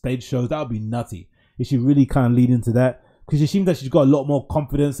and stage shows. That would be nutty if she really kind of lead into that. Because it seems that she's got a lot more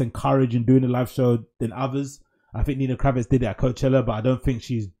confidence and courage in doing a live show than others. I think Nina Kravitz did it at Coachella, but I don't think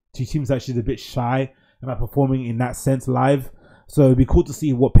she seems like she's a bit shy about performing in that sense live. So it'd be cool to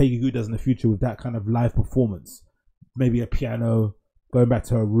see what Peggy Gou does in the future with that kind of live performance. Maybe a piano, going back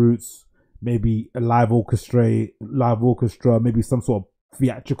to her roots, maybe a live orchestra, maybe some sort of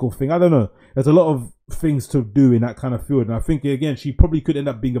theatrical thing. I don't know. There's a lot of things to do in that kind of field. And I think, again, she probably could end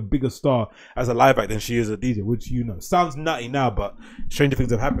up being a bigger star as a live act than she is a DJ, which, you know, sounds nutty now, but stranger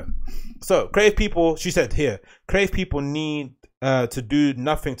things have happened. So, creative people, she said here, creative people need to do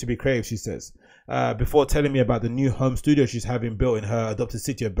nothing to be creative, she says, before telling me about the new home studio she's having built in her adopted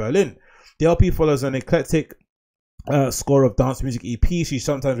city of Berlin. The LP follows an eclectic score of dance music EP she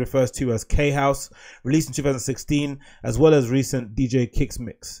sometimes refers to as K-House, released in 2016, as well as recent DJ Kicks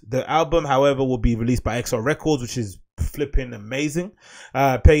mix. The album, however, will be released by XL Records, which is flipping amazing.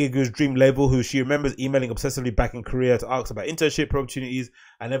 Peggy Gou's dream label, who she remembers emailing obsessively back in Korea to ask about internship opportunities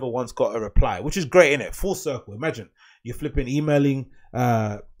and never once got a reply, which is great, innit? Full circle. Imagine you're flipping emailing,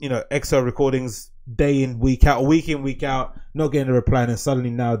 you know, XL Recordings day in, week out, or week in, week out, not getting a reply, and then suddenly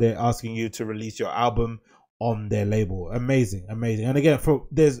now they're asking you to release your album on their label. Amazing, amazing. And again,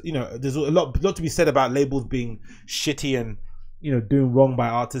 there's a lot to be said about labels being shitty and, you know, doing wrong by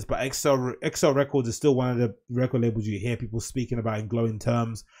artists, but XL Records is still one of the record labels you hear people speaking about in glowing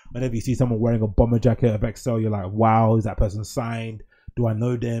terms. Whenever you see someone wearing a bomber jacket of XL, you're like, wow, is that person signed? Do I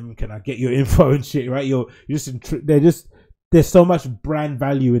know them? Can I get your info and shit, right? There's so much brand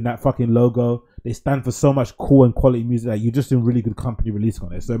value in that fucking logo. They stand for so much cool and quality music that you're just in really good company releasing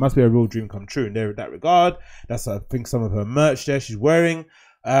on it. So it must be a real dream come true in that regard. That's, I think, some of her merch there she's wearing.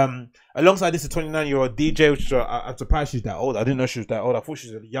 Alongside this, a 29-year-old DJ, which I'm surprised she's that old. I didn't know she was that old. I thought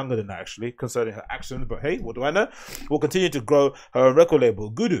she was younger than that, actually, concerning her actions. But hey, what do I know? Will continue to grow her own record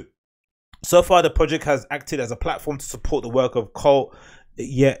label, Gudu. So far, the project has acted as a platform to support the work of cult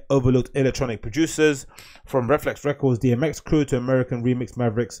yet overlooked electronic producers, from Reflex Records DMX crew to American remix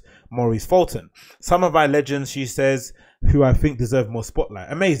mavericks Maurice Fulton. Some of our legends, she says, who I think deserve more spotlight.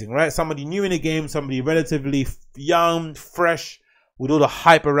 Amazing, right? Somebody new in the game, somebody relatively young, fresh, with all the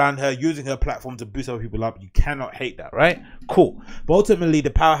hype around her, using her platform to boost other people up. You cannot hate that, right? Cool. But ultimately,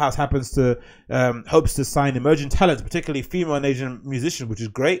 the powerhouse hopes to sign emerging talents, particularly female and Asian musicians, which is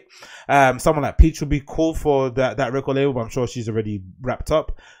great. Someone like Peach would be cool for that record label, but I'm sure she's already wrapped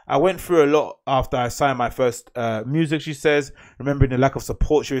up. I went through a lot after I signed my first music, she says, remembering the lack of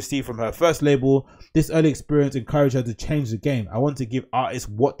support she received from her first label. This early experience encouraged her to change the game. I want to give artists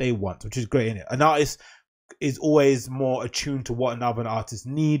what they want, which is great, innit? An artist is always more attuned to what another artist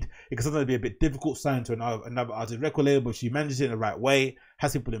need. It can sometimes be a bit difficult signing to another artist record label, but she manages it in the right way,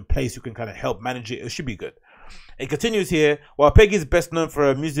 has people in place who can kind of help manage it. It should be good. It continues here. While Peggy is best known for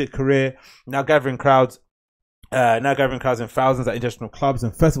her music career, now gathering crowds in thousands at international clubs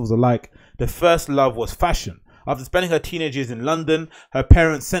and festivals alike, the first love was fashion. After spending her teenage years in London, her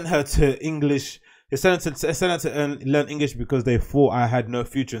parents sent her to English. They sent her to learn English because they thought I had no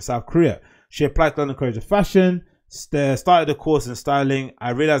future in South Korea. She applied to London College of Fashion, started a course in styling.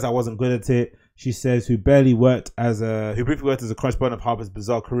 I realized I wasn't good at it. She says, who briefly worked as a correspondent of Harper's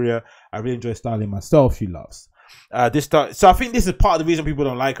Bazaar Korea. I really enjoy styling myself, she loves. So I think this is part of the reason people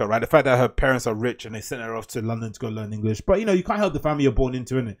don't like her, right? The fact that her parents are rich and they sent her off to London to go learn English. But, you know, you can't help the family you're born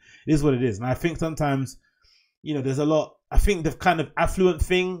into, innit? It is what it is. And I think sometimes, you know, there's a lot, I think the kind of affluent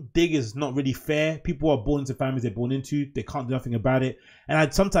thing, dig, is not really fair. People are born into families they're born into. They can't do nothing about it. And I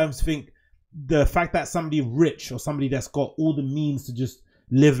sometimes think the fact that somebody rich or somebody that's got all the means to just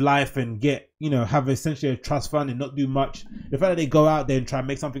live life and get, you know, have essentially a trust fund and not do much, the fact that they go out there and try and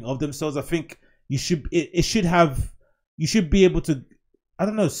make something of themselves, I think you should be able to, I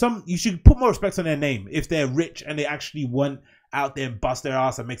don't know, you should put more respect on their name if they're rich and they actually went out there and bust their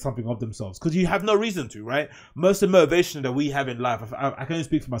ass and make something of themselves, because you have no reason to, right? Most of the motivation that we have in life, I can only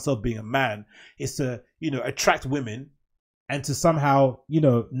speak for myself being a man, is to, you know, attract women and to somehow, you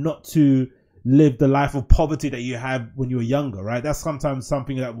know, not to live the life of poverty that you had when you were younger, right? That's sometimes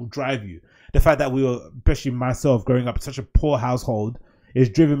something that will drive you. The fact that we were, especially myself, growing up in such a poor household, it's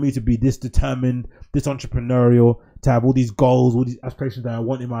driven me to be this determined, this entrepreneurial, to have all these goals, all these aspirations that I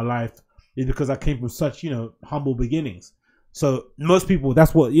want in my life, is because I came from such, you know, humble beginnings. So most people,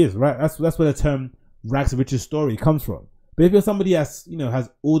 that's what it is, right? That's where the term rags to riches story comes from. But if you're somebody that's, you know, has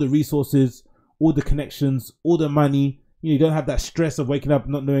all the resources, all the connections, all the money, you don't have that stress of waking up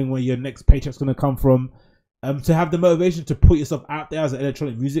not knowing where your next paycheck's going to come from, to have the motivation to put yourself out there as an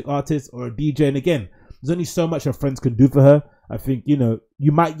electronic music artist or a DJ. And again, there's only so much her friends can do for her. I think, you know,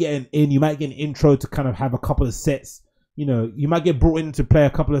 you might get you might get an intro to kind of have a couple of sets. You know, you might get brought in to play a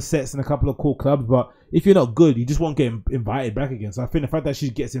couple of sets in a couple of cool clubs, but if you're not good, you just won't get invited back again. So I think the fact that she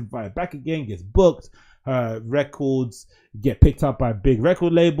gets invited back again, gets booked, her records get picked up by big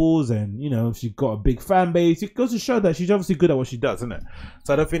record labels, and, you know, she's got a big fan base, it goes to show that she's obviously good at what she does, isn't it?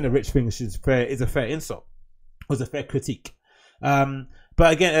 So I don't think the rich thing is a fair insult. It was a fair critique.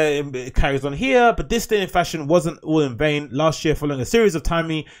 But again, it carries on here. But this stay in fashion wasn't all in vain. Last year, following a series of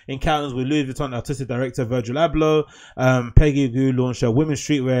timely encounters with Louis Vuitton artistic director Virgil Abloh, Peggy Gou launched a women's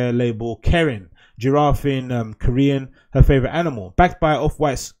streetwear label, Karen, giraffe in Korean, her favorite animal, backed by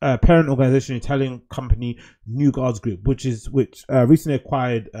Off-White's parent organization, Italian company New Guards Group, which recently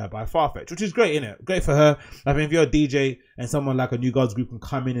acquired by Farfetch, which is great, isn't it? Great for her. I mean, if you're a DJ and someone like a New Guards Group can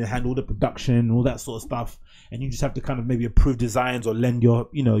come in and handle the production and all that sort of stuff, and you just have to kind of maybe approve designs or lend your,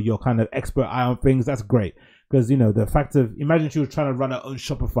 you know, your kind of expert eye on things, that's great. Because, you know, the fact of, imagine she was trying to run her own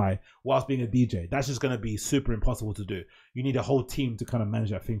Shopify whilst being a DJ. That's just going to be super impossible to do. You need a whole team to kind of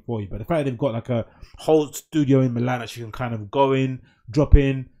manage that thing for you. But the fact that they've got like a whole studio in Milan that she can kind of go in, drop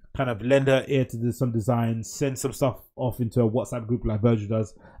in, kind of lend her ear to do some designs, send some stuff off into a WhatsApp group like Virgil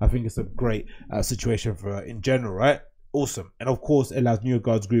does, I think it's a great situation for her in general, right? Awesome. And of course, it allows New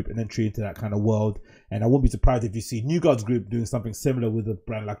Guards Group an entry into that kind of world. And I won't be surprised if you see New Guards Group doing something similar with a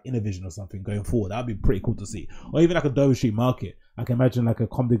brand like Innovision or something going forward. That'd be pretty cool to see. Or even like a Dover Street Market. I can imagine like a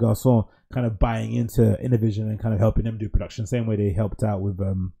Comme des Garçons kind of buying into Innovision and kind of helping them do production, same way they helped out with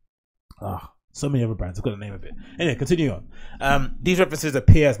so many other brands. I've got the name of it. Anyway, continue on. These references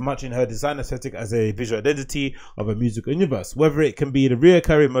appear as much in her design aesthetic as a visual identity of a musical universe. Whether it can be the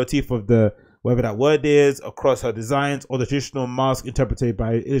reoccurring motif of the, whatever that word is, across her designs, or the traditional mask interpreted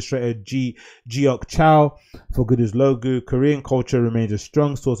by illustrator Geok Chow for Good's logo, Korean culture remains a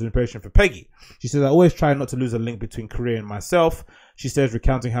strong source of inspiration for Peggy. She says, I always try not to lose a link between Korea and myself. She says,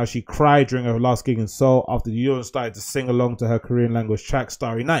 recounting how she cried during her last gig in Seoul after the Euros started to sing along to her Korean language track,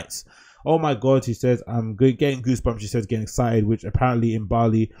 Starry Nights. Oh my God, she says, I'm getting goosebumps. She says, getting excited, which apparently in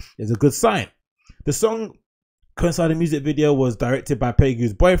Bali is a good sign. The song coinciding music video was directed by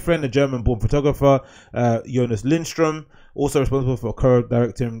Peggy's boyfriend, a German-born photographer, Jonas Lindstrom, also responsible for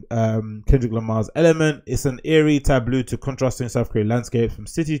co-directing Kendrick Lamar's Element. It's an eerie tableau to contrasting South Korean landscapes from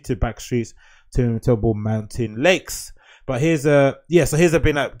city to back streets to terrible mountain lakes. But here's a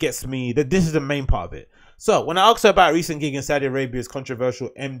bit that gets me, that this is the main part of it. So, when I asked her about a recent gig in Saudi Arabia's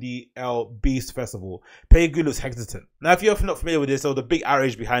controversial MDL Beast Festival, Peggy Gou looks hesitant. Now, if you're not familiar with this, there was a big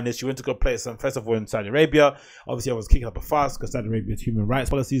outrage behind this. She went to go play at some festival in Saudi Arabia. Obviously, I was kicking up a fuss because Saudi Arabia's human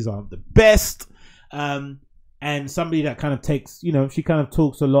rights policies aren't the best. And somebody that kind of takes, you know, she kind of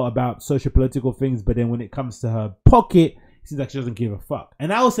talks a lot about social political things, but then when it comes to her pocket, it seems like she doesn't give a fuck.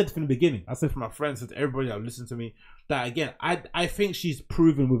 And I always said from the beginning, I said for my friends, to everybody that listened to me, that again, I think she's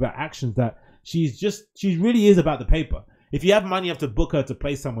proven with her actions that she really is about the paper. If you have money enough to book her to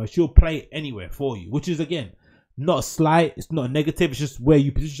play somewhere, she'll play anywhere for you, which is, again, not a slight, it's not a negative, it's just where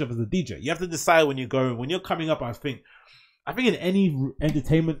you position yourself as a DJ. You have to decide when you're coming up. I think in any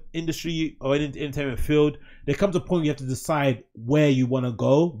entertainment industry or any entertainment field, there comes a point where you have to decide where you want to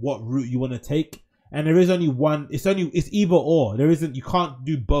go, what route you want to take. And there is only one, it's either or. You can't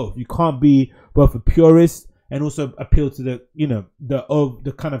do both. You can't be both a purist and also appeal to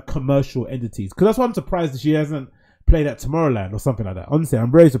the kind of commercial entities. Because that's why I'm surprised that she hasn't played at Tomorrowland or something like that. Honestly,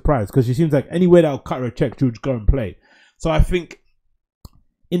 I'm very surprised because she seems like anywhere that'll cut her a check, she would go and play. So I think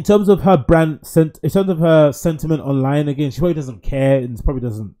in terms of her in terms of her sentiment online, again, she probably doesn't care and it probably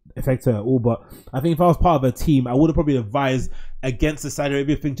doesn't affect her at all. But I think if I was part of her team, I would have probably advised against the Saudi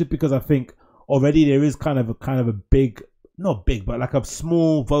Arabia thing, just because I think already there is kind of a big, not big, but like a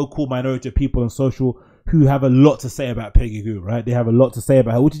small vocal minority of people on social who have a lot to say about Peggy Gou, right? They have a lot to say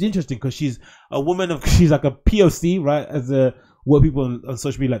about her, which is interesting because she's a woman she's like a POC, right? What people on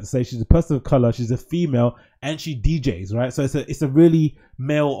social media like to say, she's a person of color, she's a female, and she DJs, right? So it's a really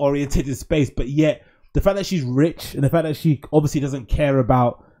male-oriented space, but yet the fact that she's rich and the fact that she obviously doesn't care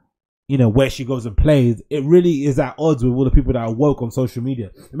about, where she goes and plays, it really is at odds with all the people that are woke on social media.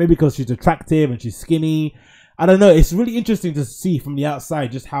 And maybe because she's attractive and she's skinny. I don't know. It's really interesting to see from the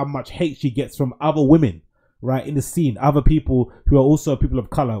outside just how much hate she gets from other women, right, in the scene. Other people who are also people of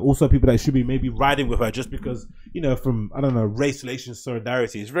color, also people that should be maybe riding with her just because, from, I don't know, race relations,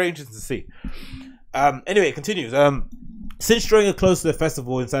 solidarity. It's very interesting to see. Anyway, it continues. Since drawing a close to the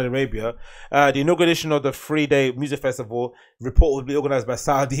festival in Saudi Arabia, the inauguration of the 3-day music festival, reportedly organized by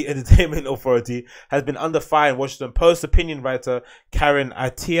Saudi Entertainment Authority, has been under fire in Washington Post. Opinion writer Karen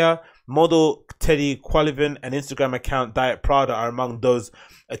Atia, model Teddy Qualivin, and Instagram account Diet Prada are among those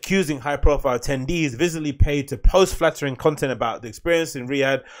accusing high-profile attendees visibly paid to post flattering content about the experience in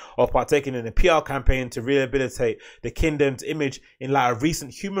Riyadh or partaking in a PR campaign to rehabilitate the kingdom's image in light of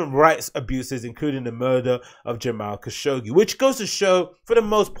recent human rights abuses, including the murder of Jamal Khashoggi. Which goes to show, for the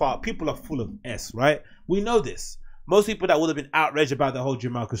most part, people are full of S, right? We know this. Most people that would have been outraged about the whole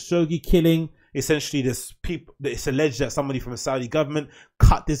Jamal Khashoggi killing, essentially it's alleged that somebody from the Saudi government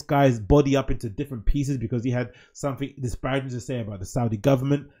cut this guy's body up into different pieces because he had something disparaging to say about the Saudi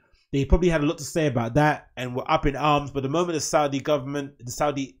government. They probably had a lot to say about that and were up in arms. But the moment the Saudi government, the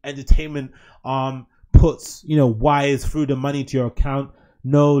Saudi entertainment arm puts, wires through the money to your account, they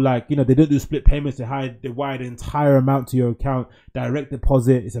don't do split payments. They wire the entire amount to your account, direct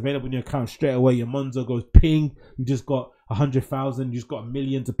deposit. It's available in your account straight away. Your Monzo goes ping. You just got 100,000. You just got $1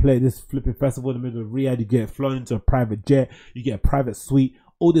 million to play this flipping festival in the middle of Riyadh. You get flown into a private jet. You get a private suite.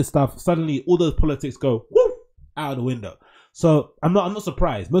 All this stuff. Suddenly, all those politics go woo, out of the window. So I'm not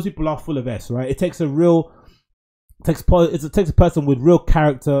surprised. Most people are full of S, right? It takes a person with real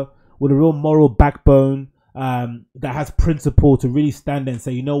character, with a real moral backbone, that has principle to really stand there and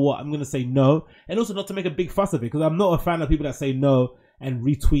say, you know what, I'm going to say no, and also not to make a big fuss of it, because I'm not a fan of people that say no and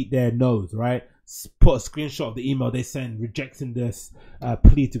retweet their no's, right? Put a screenshot of the email they send rejecting this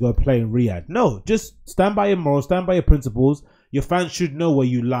plea to go play in Riyadh. No, just stand by your morals, stand by your principles. Your fans should know where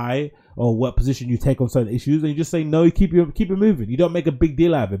you lie or what position you take on certain issues, and you just say no, you keep it moving. You don't make a big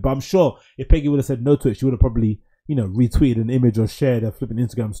deal out of it. But I'm sure if Peggy would have said no to it, she would have probably retweeted an image or shared a flipping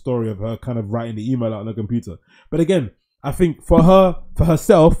Instagram story of her kind of writing the email out on her computer. But again, I think for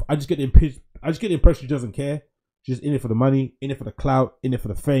herself, I just get the impression she doesn't care. She's in it for the money, in it for the clout, in it for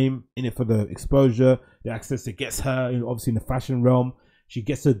the fame, in it for the exposure, the access it gets her, obviously in the fashion realm. She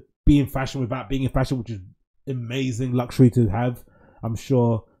gets to be in fashion without being in fashion, which is amazing luxury to have. I'm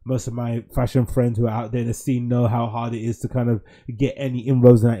sure most of my fashion friends who are out there in the scene know how hard it is to kind of get any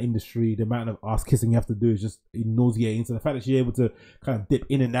inroads in that industry. The amount of ass kissing you have to do is just nauseating. So the fact that she's able to kind of dip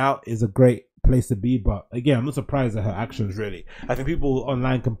in and out is a great place to be. But again, I'm not surprised at her actions, really. I think people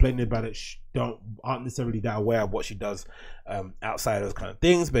online complaining about it aren't necessarily that aware of what she does outside of those kind of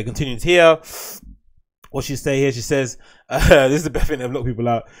things. But continuing here, what she say here, she says, this is the best thing that blocked people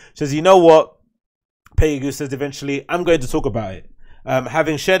out. She says, you know what? Peggy Gou says eventually, I'm going to talk about it.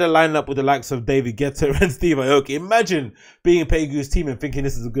 Having shared a lineup with the likes of David Guetta and Steve Aoki, imagine being in Peggy Gou's team and thinking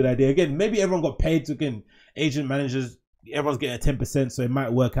this is a good idea. Again, maybe everyone got paid to, again, agent managers, everyone's getting a 10%, so it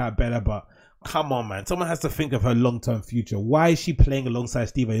might work out better, but come on, man. Someone has to think of her long-term future. Why is she playing alongside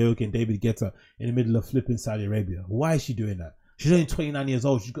Steve Aoki and David Guetta in the middle of flipping Saudi Arabia? Why is she doing that? She's only 29 years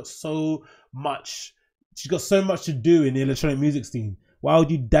old. She's got so much to do in the electronic music scene. Why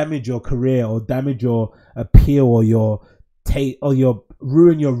would you damage your career or damage your appeal or your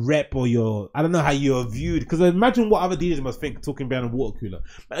ruin your rep or I don't know how you're viewed? Because imagine what other DJs must think talking behind a water cooler.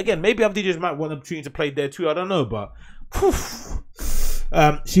 But again, maybe other DJs might want an opportunity to play there too. I don't know, but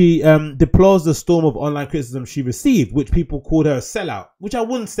she deplores the storm of online criticism she received, which people called her a sellout. Which I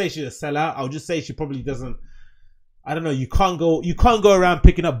wouldn't say she's a sellout. I would just say she probably doesn't. I don't know. You can't go around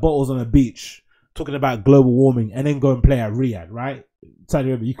picking up bottles on a beach talking about global warming and then go and play at Riyadh, right? Saudi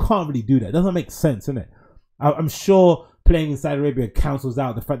Arabia. You can't really do that. It doesn't make sense, innit? I'm sure playing in Saudi Arabia cancels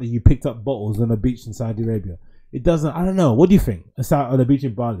out the fact that you picked up bottles on a beach in Saudi Arabia. It doesn't. I don't know. What do you think? On the beach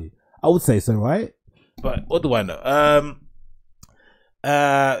in Bali, I would say so, right? But what do I know?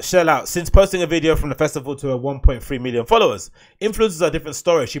 Shell out. Since posting a video from the festival to her 1.3 million followers, influencers are a different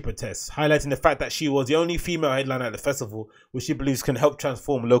story, she protests, highlighting the fact that she was the only female headliner at the festival, which she believes can help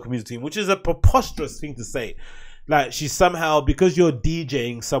transform local music team, which is a preposterous thing to say. Like, she's somehow, because you're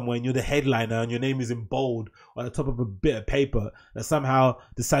DJing somewhere and you're the headliner and your name is in bold on the top of a bit of paper, that somehow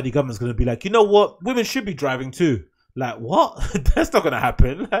the Saudi government's going to be like, you know what, women should be driving too. Like, what? That's not going to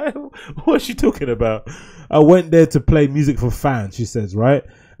happen. Like, what's she talking about? I went there to play music for fans, she says, right?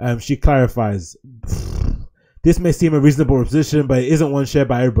 She clarifies, this may seem a reasonable position, but it isn't one shared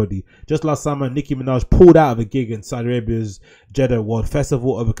by everybody. Just last summer, Nicki Minaj pulled out of a gig in Saudi Arabia's Jeddah World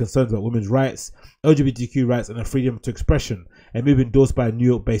Festival over concerns about women's rights, LGBTQ rights, and the freedom to expression, a move endorsed by a New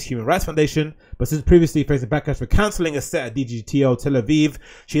York-based Human Rights Foundation. But since previously facing backlash for cancelling a set at DGTL Tel Aviv,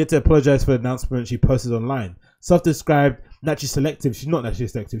 she had to apologize for the announcement she posted online. Self-described naturally selective, she's not naturally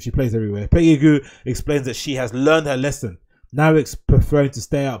selective, she plays everywhere. Peggy Gou explains that she has learned her lesson. Now it's preferring to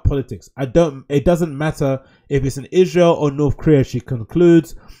stay out of politics. It doesn't matter if it's in Israel or North Korea, she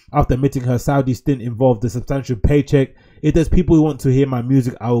concludes, after admitting her Saudi stint involved a substantial paycheck. If there's people who want to hear my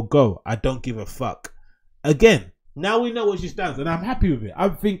music, I will go. I don't give a fuck. Again, now we know where she stands, and I'm happy with it. I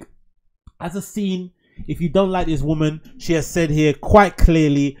think, as a scene, if you don't like this woman, she has said here quite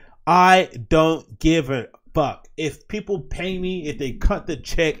clearly, I don't give a fuck. If people pay me, if they cut the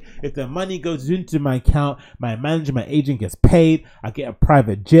check, if the money goes into my account, my manager, my agent gets paid, I get a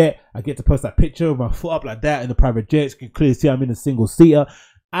private jet, I get to post that picture with my foot up like that in the private jet, you can clearly see I'm in a single seater.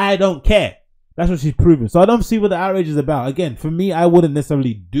 I don't care. That's what she's proven. So I don't see what the outrage is about. Again, for me, I wouldn't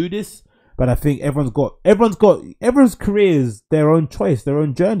necessarily do this, but I think everyone's career is their own choice, their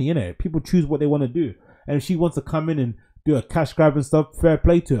own journey, innit? People choose what they want to do. And if she wants to come in and do a cash grab and stuff, fair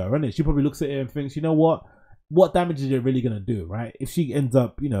play to her, innit? She probably looks at it and thinks, you know what damage is it really going to do, right? If she ends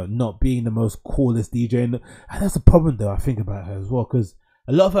up, not being the most coolest DJ, and that's a problem though, I think, about her as well, because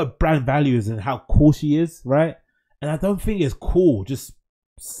a lot of her brand value is in how cool she is, right? And I don't think it's cool just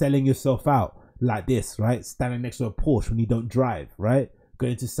selling yourself out like this, right? Standing next to a Porsche when you don't drive, right?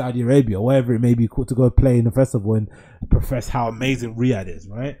 Going to Saudi Arabia or wherever it may be, cool to go play in a festival and profess how amazing Riyadh is,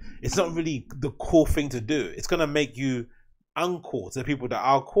 right? It's not really the cool thing to do. It's going to make you uncool to the people that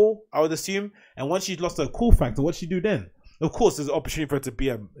are cool, I would assume. And once she's lost her cool factor, what she do then? Of course, there's an opportunity for her to be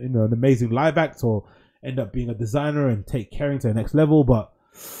an amazing live act or end up being a designer and take caring to the next level. But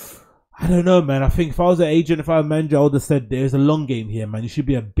I don't know, man. I think if I was an agent, if I was a manager, I would have said there's a long game here, man. You should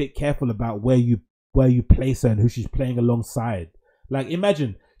be a bit careful about where you place her and who she's playing alongside. Like,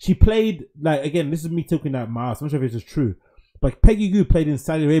 imagine she played, like, again, this is me talking out my ass. I'm not sure if this is true, but Peggy Gou played in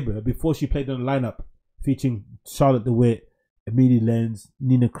Saudi Arabia before she played on the lineup featuring Charlotte DeWitt, Amelie Lenz,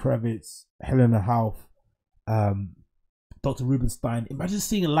 Nina Kravitz, Helena Hauff, Dr. Rubenstein. Imagine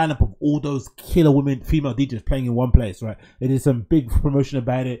seeing a lineup of all those killer women, female DJs playing in one place, right? They did some big promotion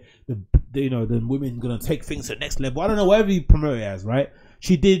about it. The women gonna take things to the next level. I don't know, whatever you promote it as, right?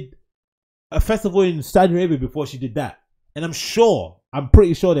 She did a festival in Saudi Arabia before she did that. And I'm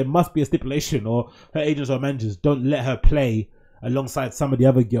pretty sure there must be a stipulation, or her agents or managers don't let her play alongside some of the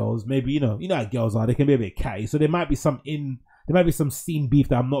other girls. Maybe, you know how girls are, they can be a bit catty. So there might be some scene beef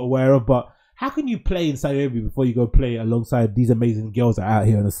that I'm not aware of, but how can you play in Saudi Arabia before you go play alongside these amazing girls that are out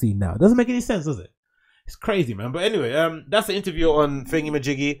here on the scene now? It doesn't make any sense, does it? It's crazy, man. But anyway, that's the interview on Thingy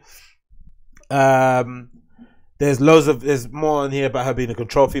Majiggy. There's more on here about her being a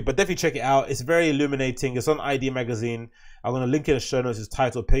control freak, but definitely check it out. It's very illuminating. It's on ID Magazine. I'm going to link it in the show notes. It's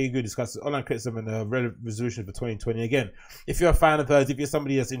titled Peggy Gou discusses online criticism and the resolution for 2020. Again, if you're a fan of hers, if you're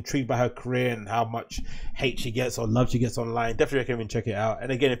somebody that's intrigued by her career and how much hate she gets or love she gets online, definitely recommend check it out.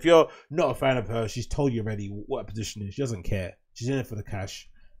 And again, if you're not a fan of her, she's told you already what her position is. She doesn't care. She's in it for the cash,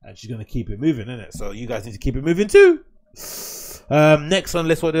 and she's going to keep it moving, innit? So you guys need to keep it moving too. Next on the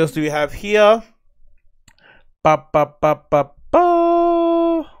list, what else do we have here? What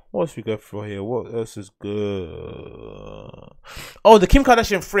else we go for here? What else is good? Oh, the Kim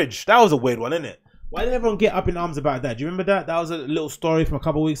Kardashian fridge. That was a weird one, isn't it? Why did everyone get up in arms about that? Do you remember that? That was a little story from a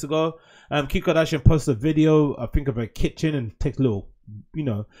couple of weeks ago. Kim Kardashian posted a video, I think, of her kitchen and takes a little,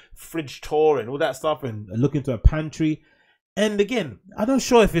 fridge tour and all that stuff and look into a pantry. And again, I'm not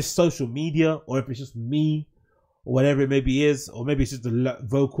sure if it's social media or if it's just me or whatever it maybe is, or maybe it's just a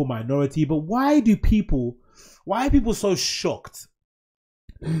vocal minority. But why are people so shocked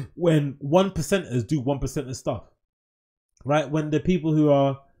when 1%ers do 1% of stuff? right? When the people who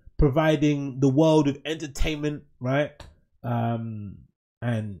are providing the world with entertainment, right?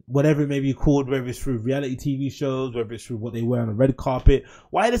 And whatever it may be called, whether it's through reality TV shows, whether it's through what they wear on the red carpet,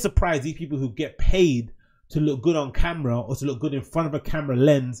 why are they surprised these people who get paid to look good on camera or to look good in front of a camera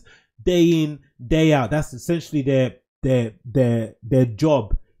lens day in, day out? That's essentially their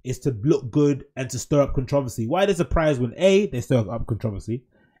job, is to look good and to stir up controversy. Why are they surprised when A, they stir up controversy,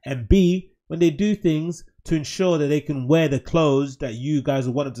 and B, when they do things to ensure that they can wear the clothes that you guys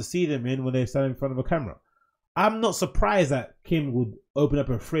want them to see them in when they stand in front of a camera? I'm not surprised that Kim would open up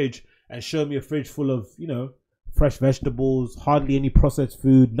a fridge and show me a fridge full of, you know, fresh vegetables, hardly any processed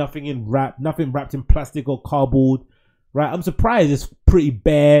food, nothing wrapped in plastic or cardboard, right? I'm surprised it's pretty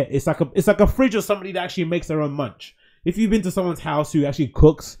bare. It's like a fridge of somebody that actually makes their own munch. If you've been to someone's house who actually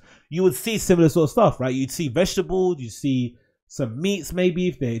cooks, you would see similar sort of stuff, right? You'd see vegetables, you see some meats, maybe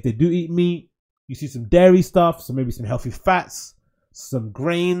if they do eat meat. You see some dairy stuff, so maybe some healthy fats, some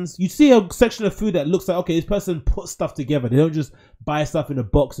grains. You see a section of food that looks like, okay, this person put stuff together. They don't just buy stuff in a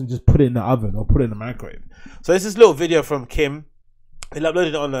box and just put it in the oven or put it in the microwave. So this is this little video from Kim. He'll upload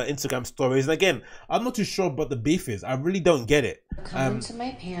it on the Instagram stories. And again, I'm not too sure what the beef is. I really don't get it. Come to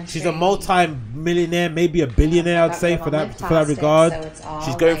my pantry. She's a multi-millionaire, maybe a billionaire, I'd say, for that regard. So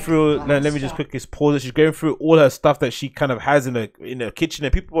she's going through. Let me just quickly pause it. She's going through all her stuff that she kind of has in the kitchen,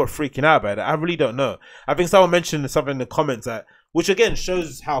 and people are freaking out about it. I really don't know. I think someone mentioned something in the comments that, which again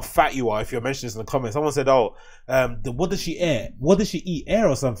shows how fat you are if you're mentioning this in the comments. Someone said, "Oh, what does she eat? What does she eat? Air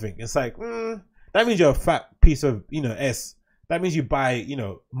or something?" It's like, that means you're a fat piece of, you know, S. That means you buy, you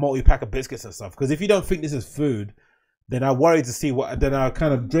know, multi-pack of biscuits and stuff. Because if you don't think this is food, then I worry to see what. Then I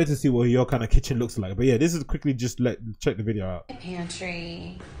kind of dread to see what your kind of kitchen looks like. But yeah, this is quickly just check the video out.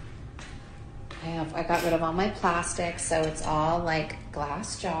 Pantry. I got rid of all my plastic, so it's all like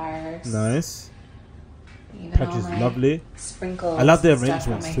glass jars. Nice. You know, Package is lovely. Sprinkles. I love the and stuff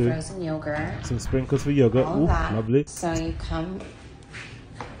arrangements on my too. Frozen yogurt. Some sprinkles for yogurt. All Ooh, that. lovely. So you come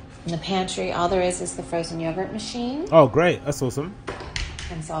in the pantry. All there is the frozen yogurt machine. Oh, great! That's awesome.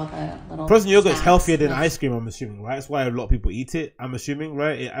 And so all the little frozen yogurt is healthier than like ice cream, I'm assuming, right? That's why a lot of people eat it, I'm assuming,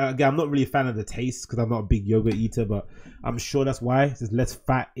 right? Again, I'm not really a fan of the taste because I'm not a big yogurt eater, but I'm sure that's why. There's less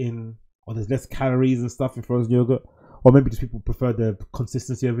fat in, or there's less calories and stuff in frozen yogurt. Or maybe just people prefer the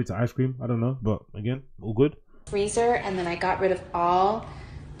consistency of it to ice cream. I don't know, but again, all good. Freezer, and then I got rid of all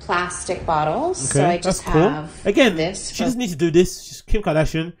plastic bottles. Okay, so I just have again, this. She doesn't need to do this. She's Kim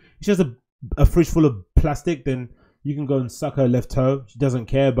Kardashian. If she has a fridge full of plastic, then you can go and suck her left toe. She doesn't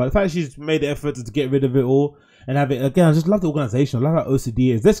care. But the fact she's made the effort to get rid of it all and have it, again, I just love the organization. I love how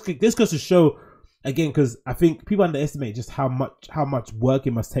OCD is. This goes to show, again, because I think people underestimate just how much work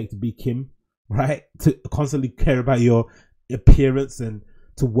it must take to be Kim, right? To constantly care about your appearance and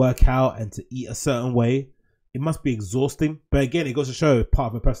to work out and to eat a certain way. It must be exhausting. But again, it goes to show part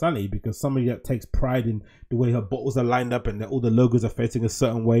of her personality, because somebody that takes pride in the way her bottles are lined up and that all the logos are facing a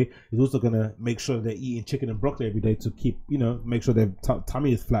certain way is also going to make sure they're eating chicken and broccoli every day to keep, you know, make sure their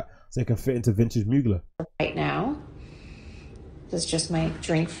tummy is flat so they can fit into vintage Mugler. Right now, this is just my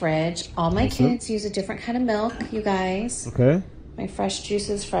drink fridge. All my kids use a different kind of milk, you guys. Okay. My fresh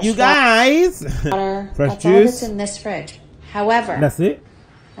juices, fresh you guys. water. Fresh that's juice. all that's in this fridge. However, that's it.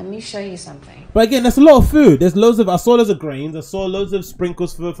 Let me show you something. But again, that's a lot of food. There's loads of, I saw loads of grains. I saw loads of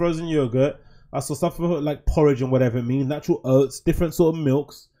sprinkles for frozen yogurt. I saw stuff for like porridge and whatever it means, natural oats, different sort of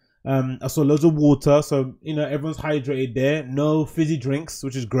milks. I saw loads of water. So, you know, everyone's hydrated there. No fizzy drinks,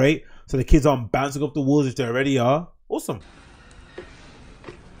 which is great. So the kids aren't bouncing off the walls, which they already are. Awesome.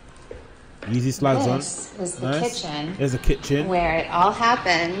 Easy slides on. This is the kitchen. There's a kitchen. Where it all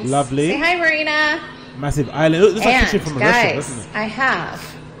happens. Lovely. Say hi, Marina. Massive island. Look, this is like kitchen from a restaurant, guys, isn't it? I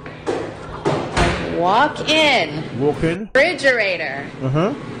have walk-in refrigerator.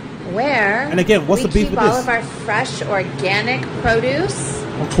 Where and again, what's the beef with all this? of our fresh organic produce.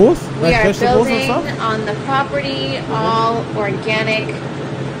 Of course. We are building on the property all organic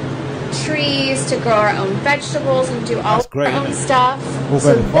trees to grow our own vegetables and do all our own stuff.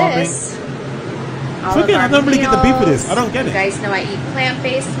 So this, so again, I don't really get the beef with this. I don't get it. You guys know I eat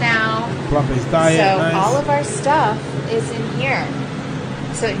plant-based now. Plant-based diet. So nice. all of our stuff is in here.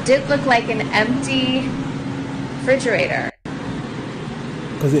 So it did look like an empty refrigerator.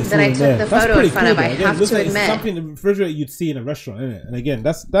 Because it's that I took the photo in front of. I have to admit, it's something in the refrigerator you'd see in a restaurant, isn't it? And again,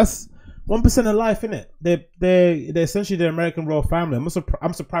 that's 1% of life, isn't it? They're essentially the American royal family.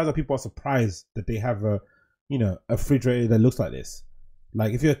 I'm surprised that people are surprised that they have a refrigerator that looks like this.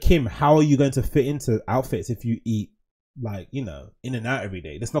 Like, if you're Kim, how are you going to fit into outfits if you eat, like, you know, in and out every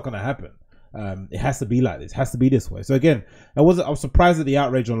day? That's not going to happen. It has to be like this. It has to be this way. So again, I was surprised at the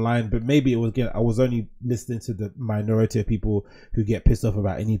outrage online, but maybe it was, again, I was only listening to the minority of people who get pissed off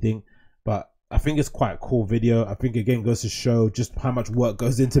about anything. But I think it's quite a cool video. I think, again, goes to show just how much work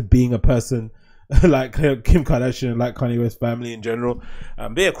goes into being a person like Kim Kardashian, like Kanye West family in general.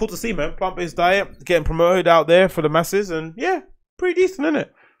 But yeah, cool to see, man. Plant-based diet getting promoted out there for the masses, and yeah, pretty decent, isn't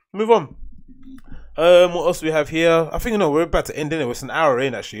it? Move on. What else do we have here? I think, we're about to end it. It's an hour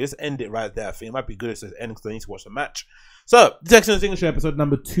in, actually. Let's end it right there. I think it might be good if it's ending because I need to watch the match. So, the Agostinho Zinga Show, episode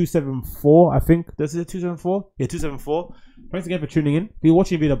number 274, I think. This is it, 274? Yeah, 274. Thanks again for tuning in. If you're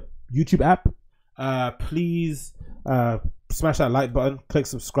watching via the YouTube app, please smash that like button, click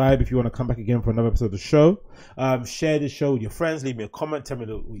subscribe if you want to come back again for another episode of the show. Share this show with your friends, leave me a comment, tell me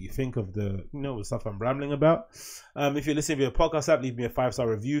what you think of the the stuff I'm rambling about. If you're listening via a podcast app, leave me a 5-star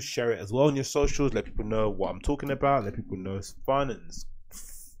review, share it as well on your socials, let people know what I'm talking about, let people know it's fun and it's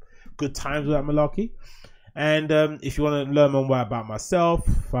good times with that malarkey. And if you want to learn more about myself,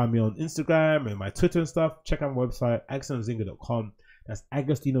 find me on Instagram and my Twitter and stuff, check out my website, agostinhozinga.com. That's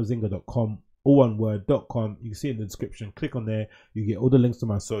agostinhozinga.com, all one word.com. You can see it in the description. Click on there. You get all the links to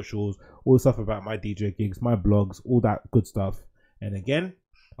my socials, all the stuff about my DJ gigs, my blogs, all that good stuff. And again,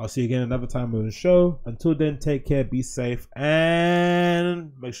 I'll see you again another time on the show. Until then, take care, be safe,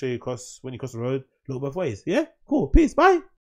 and make sure when you cross the road, look both ways. Yeah? Cool. Peace. Bye.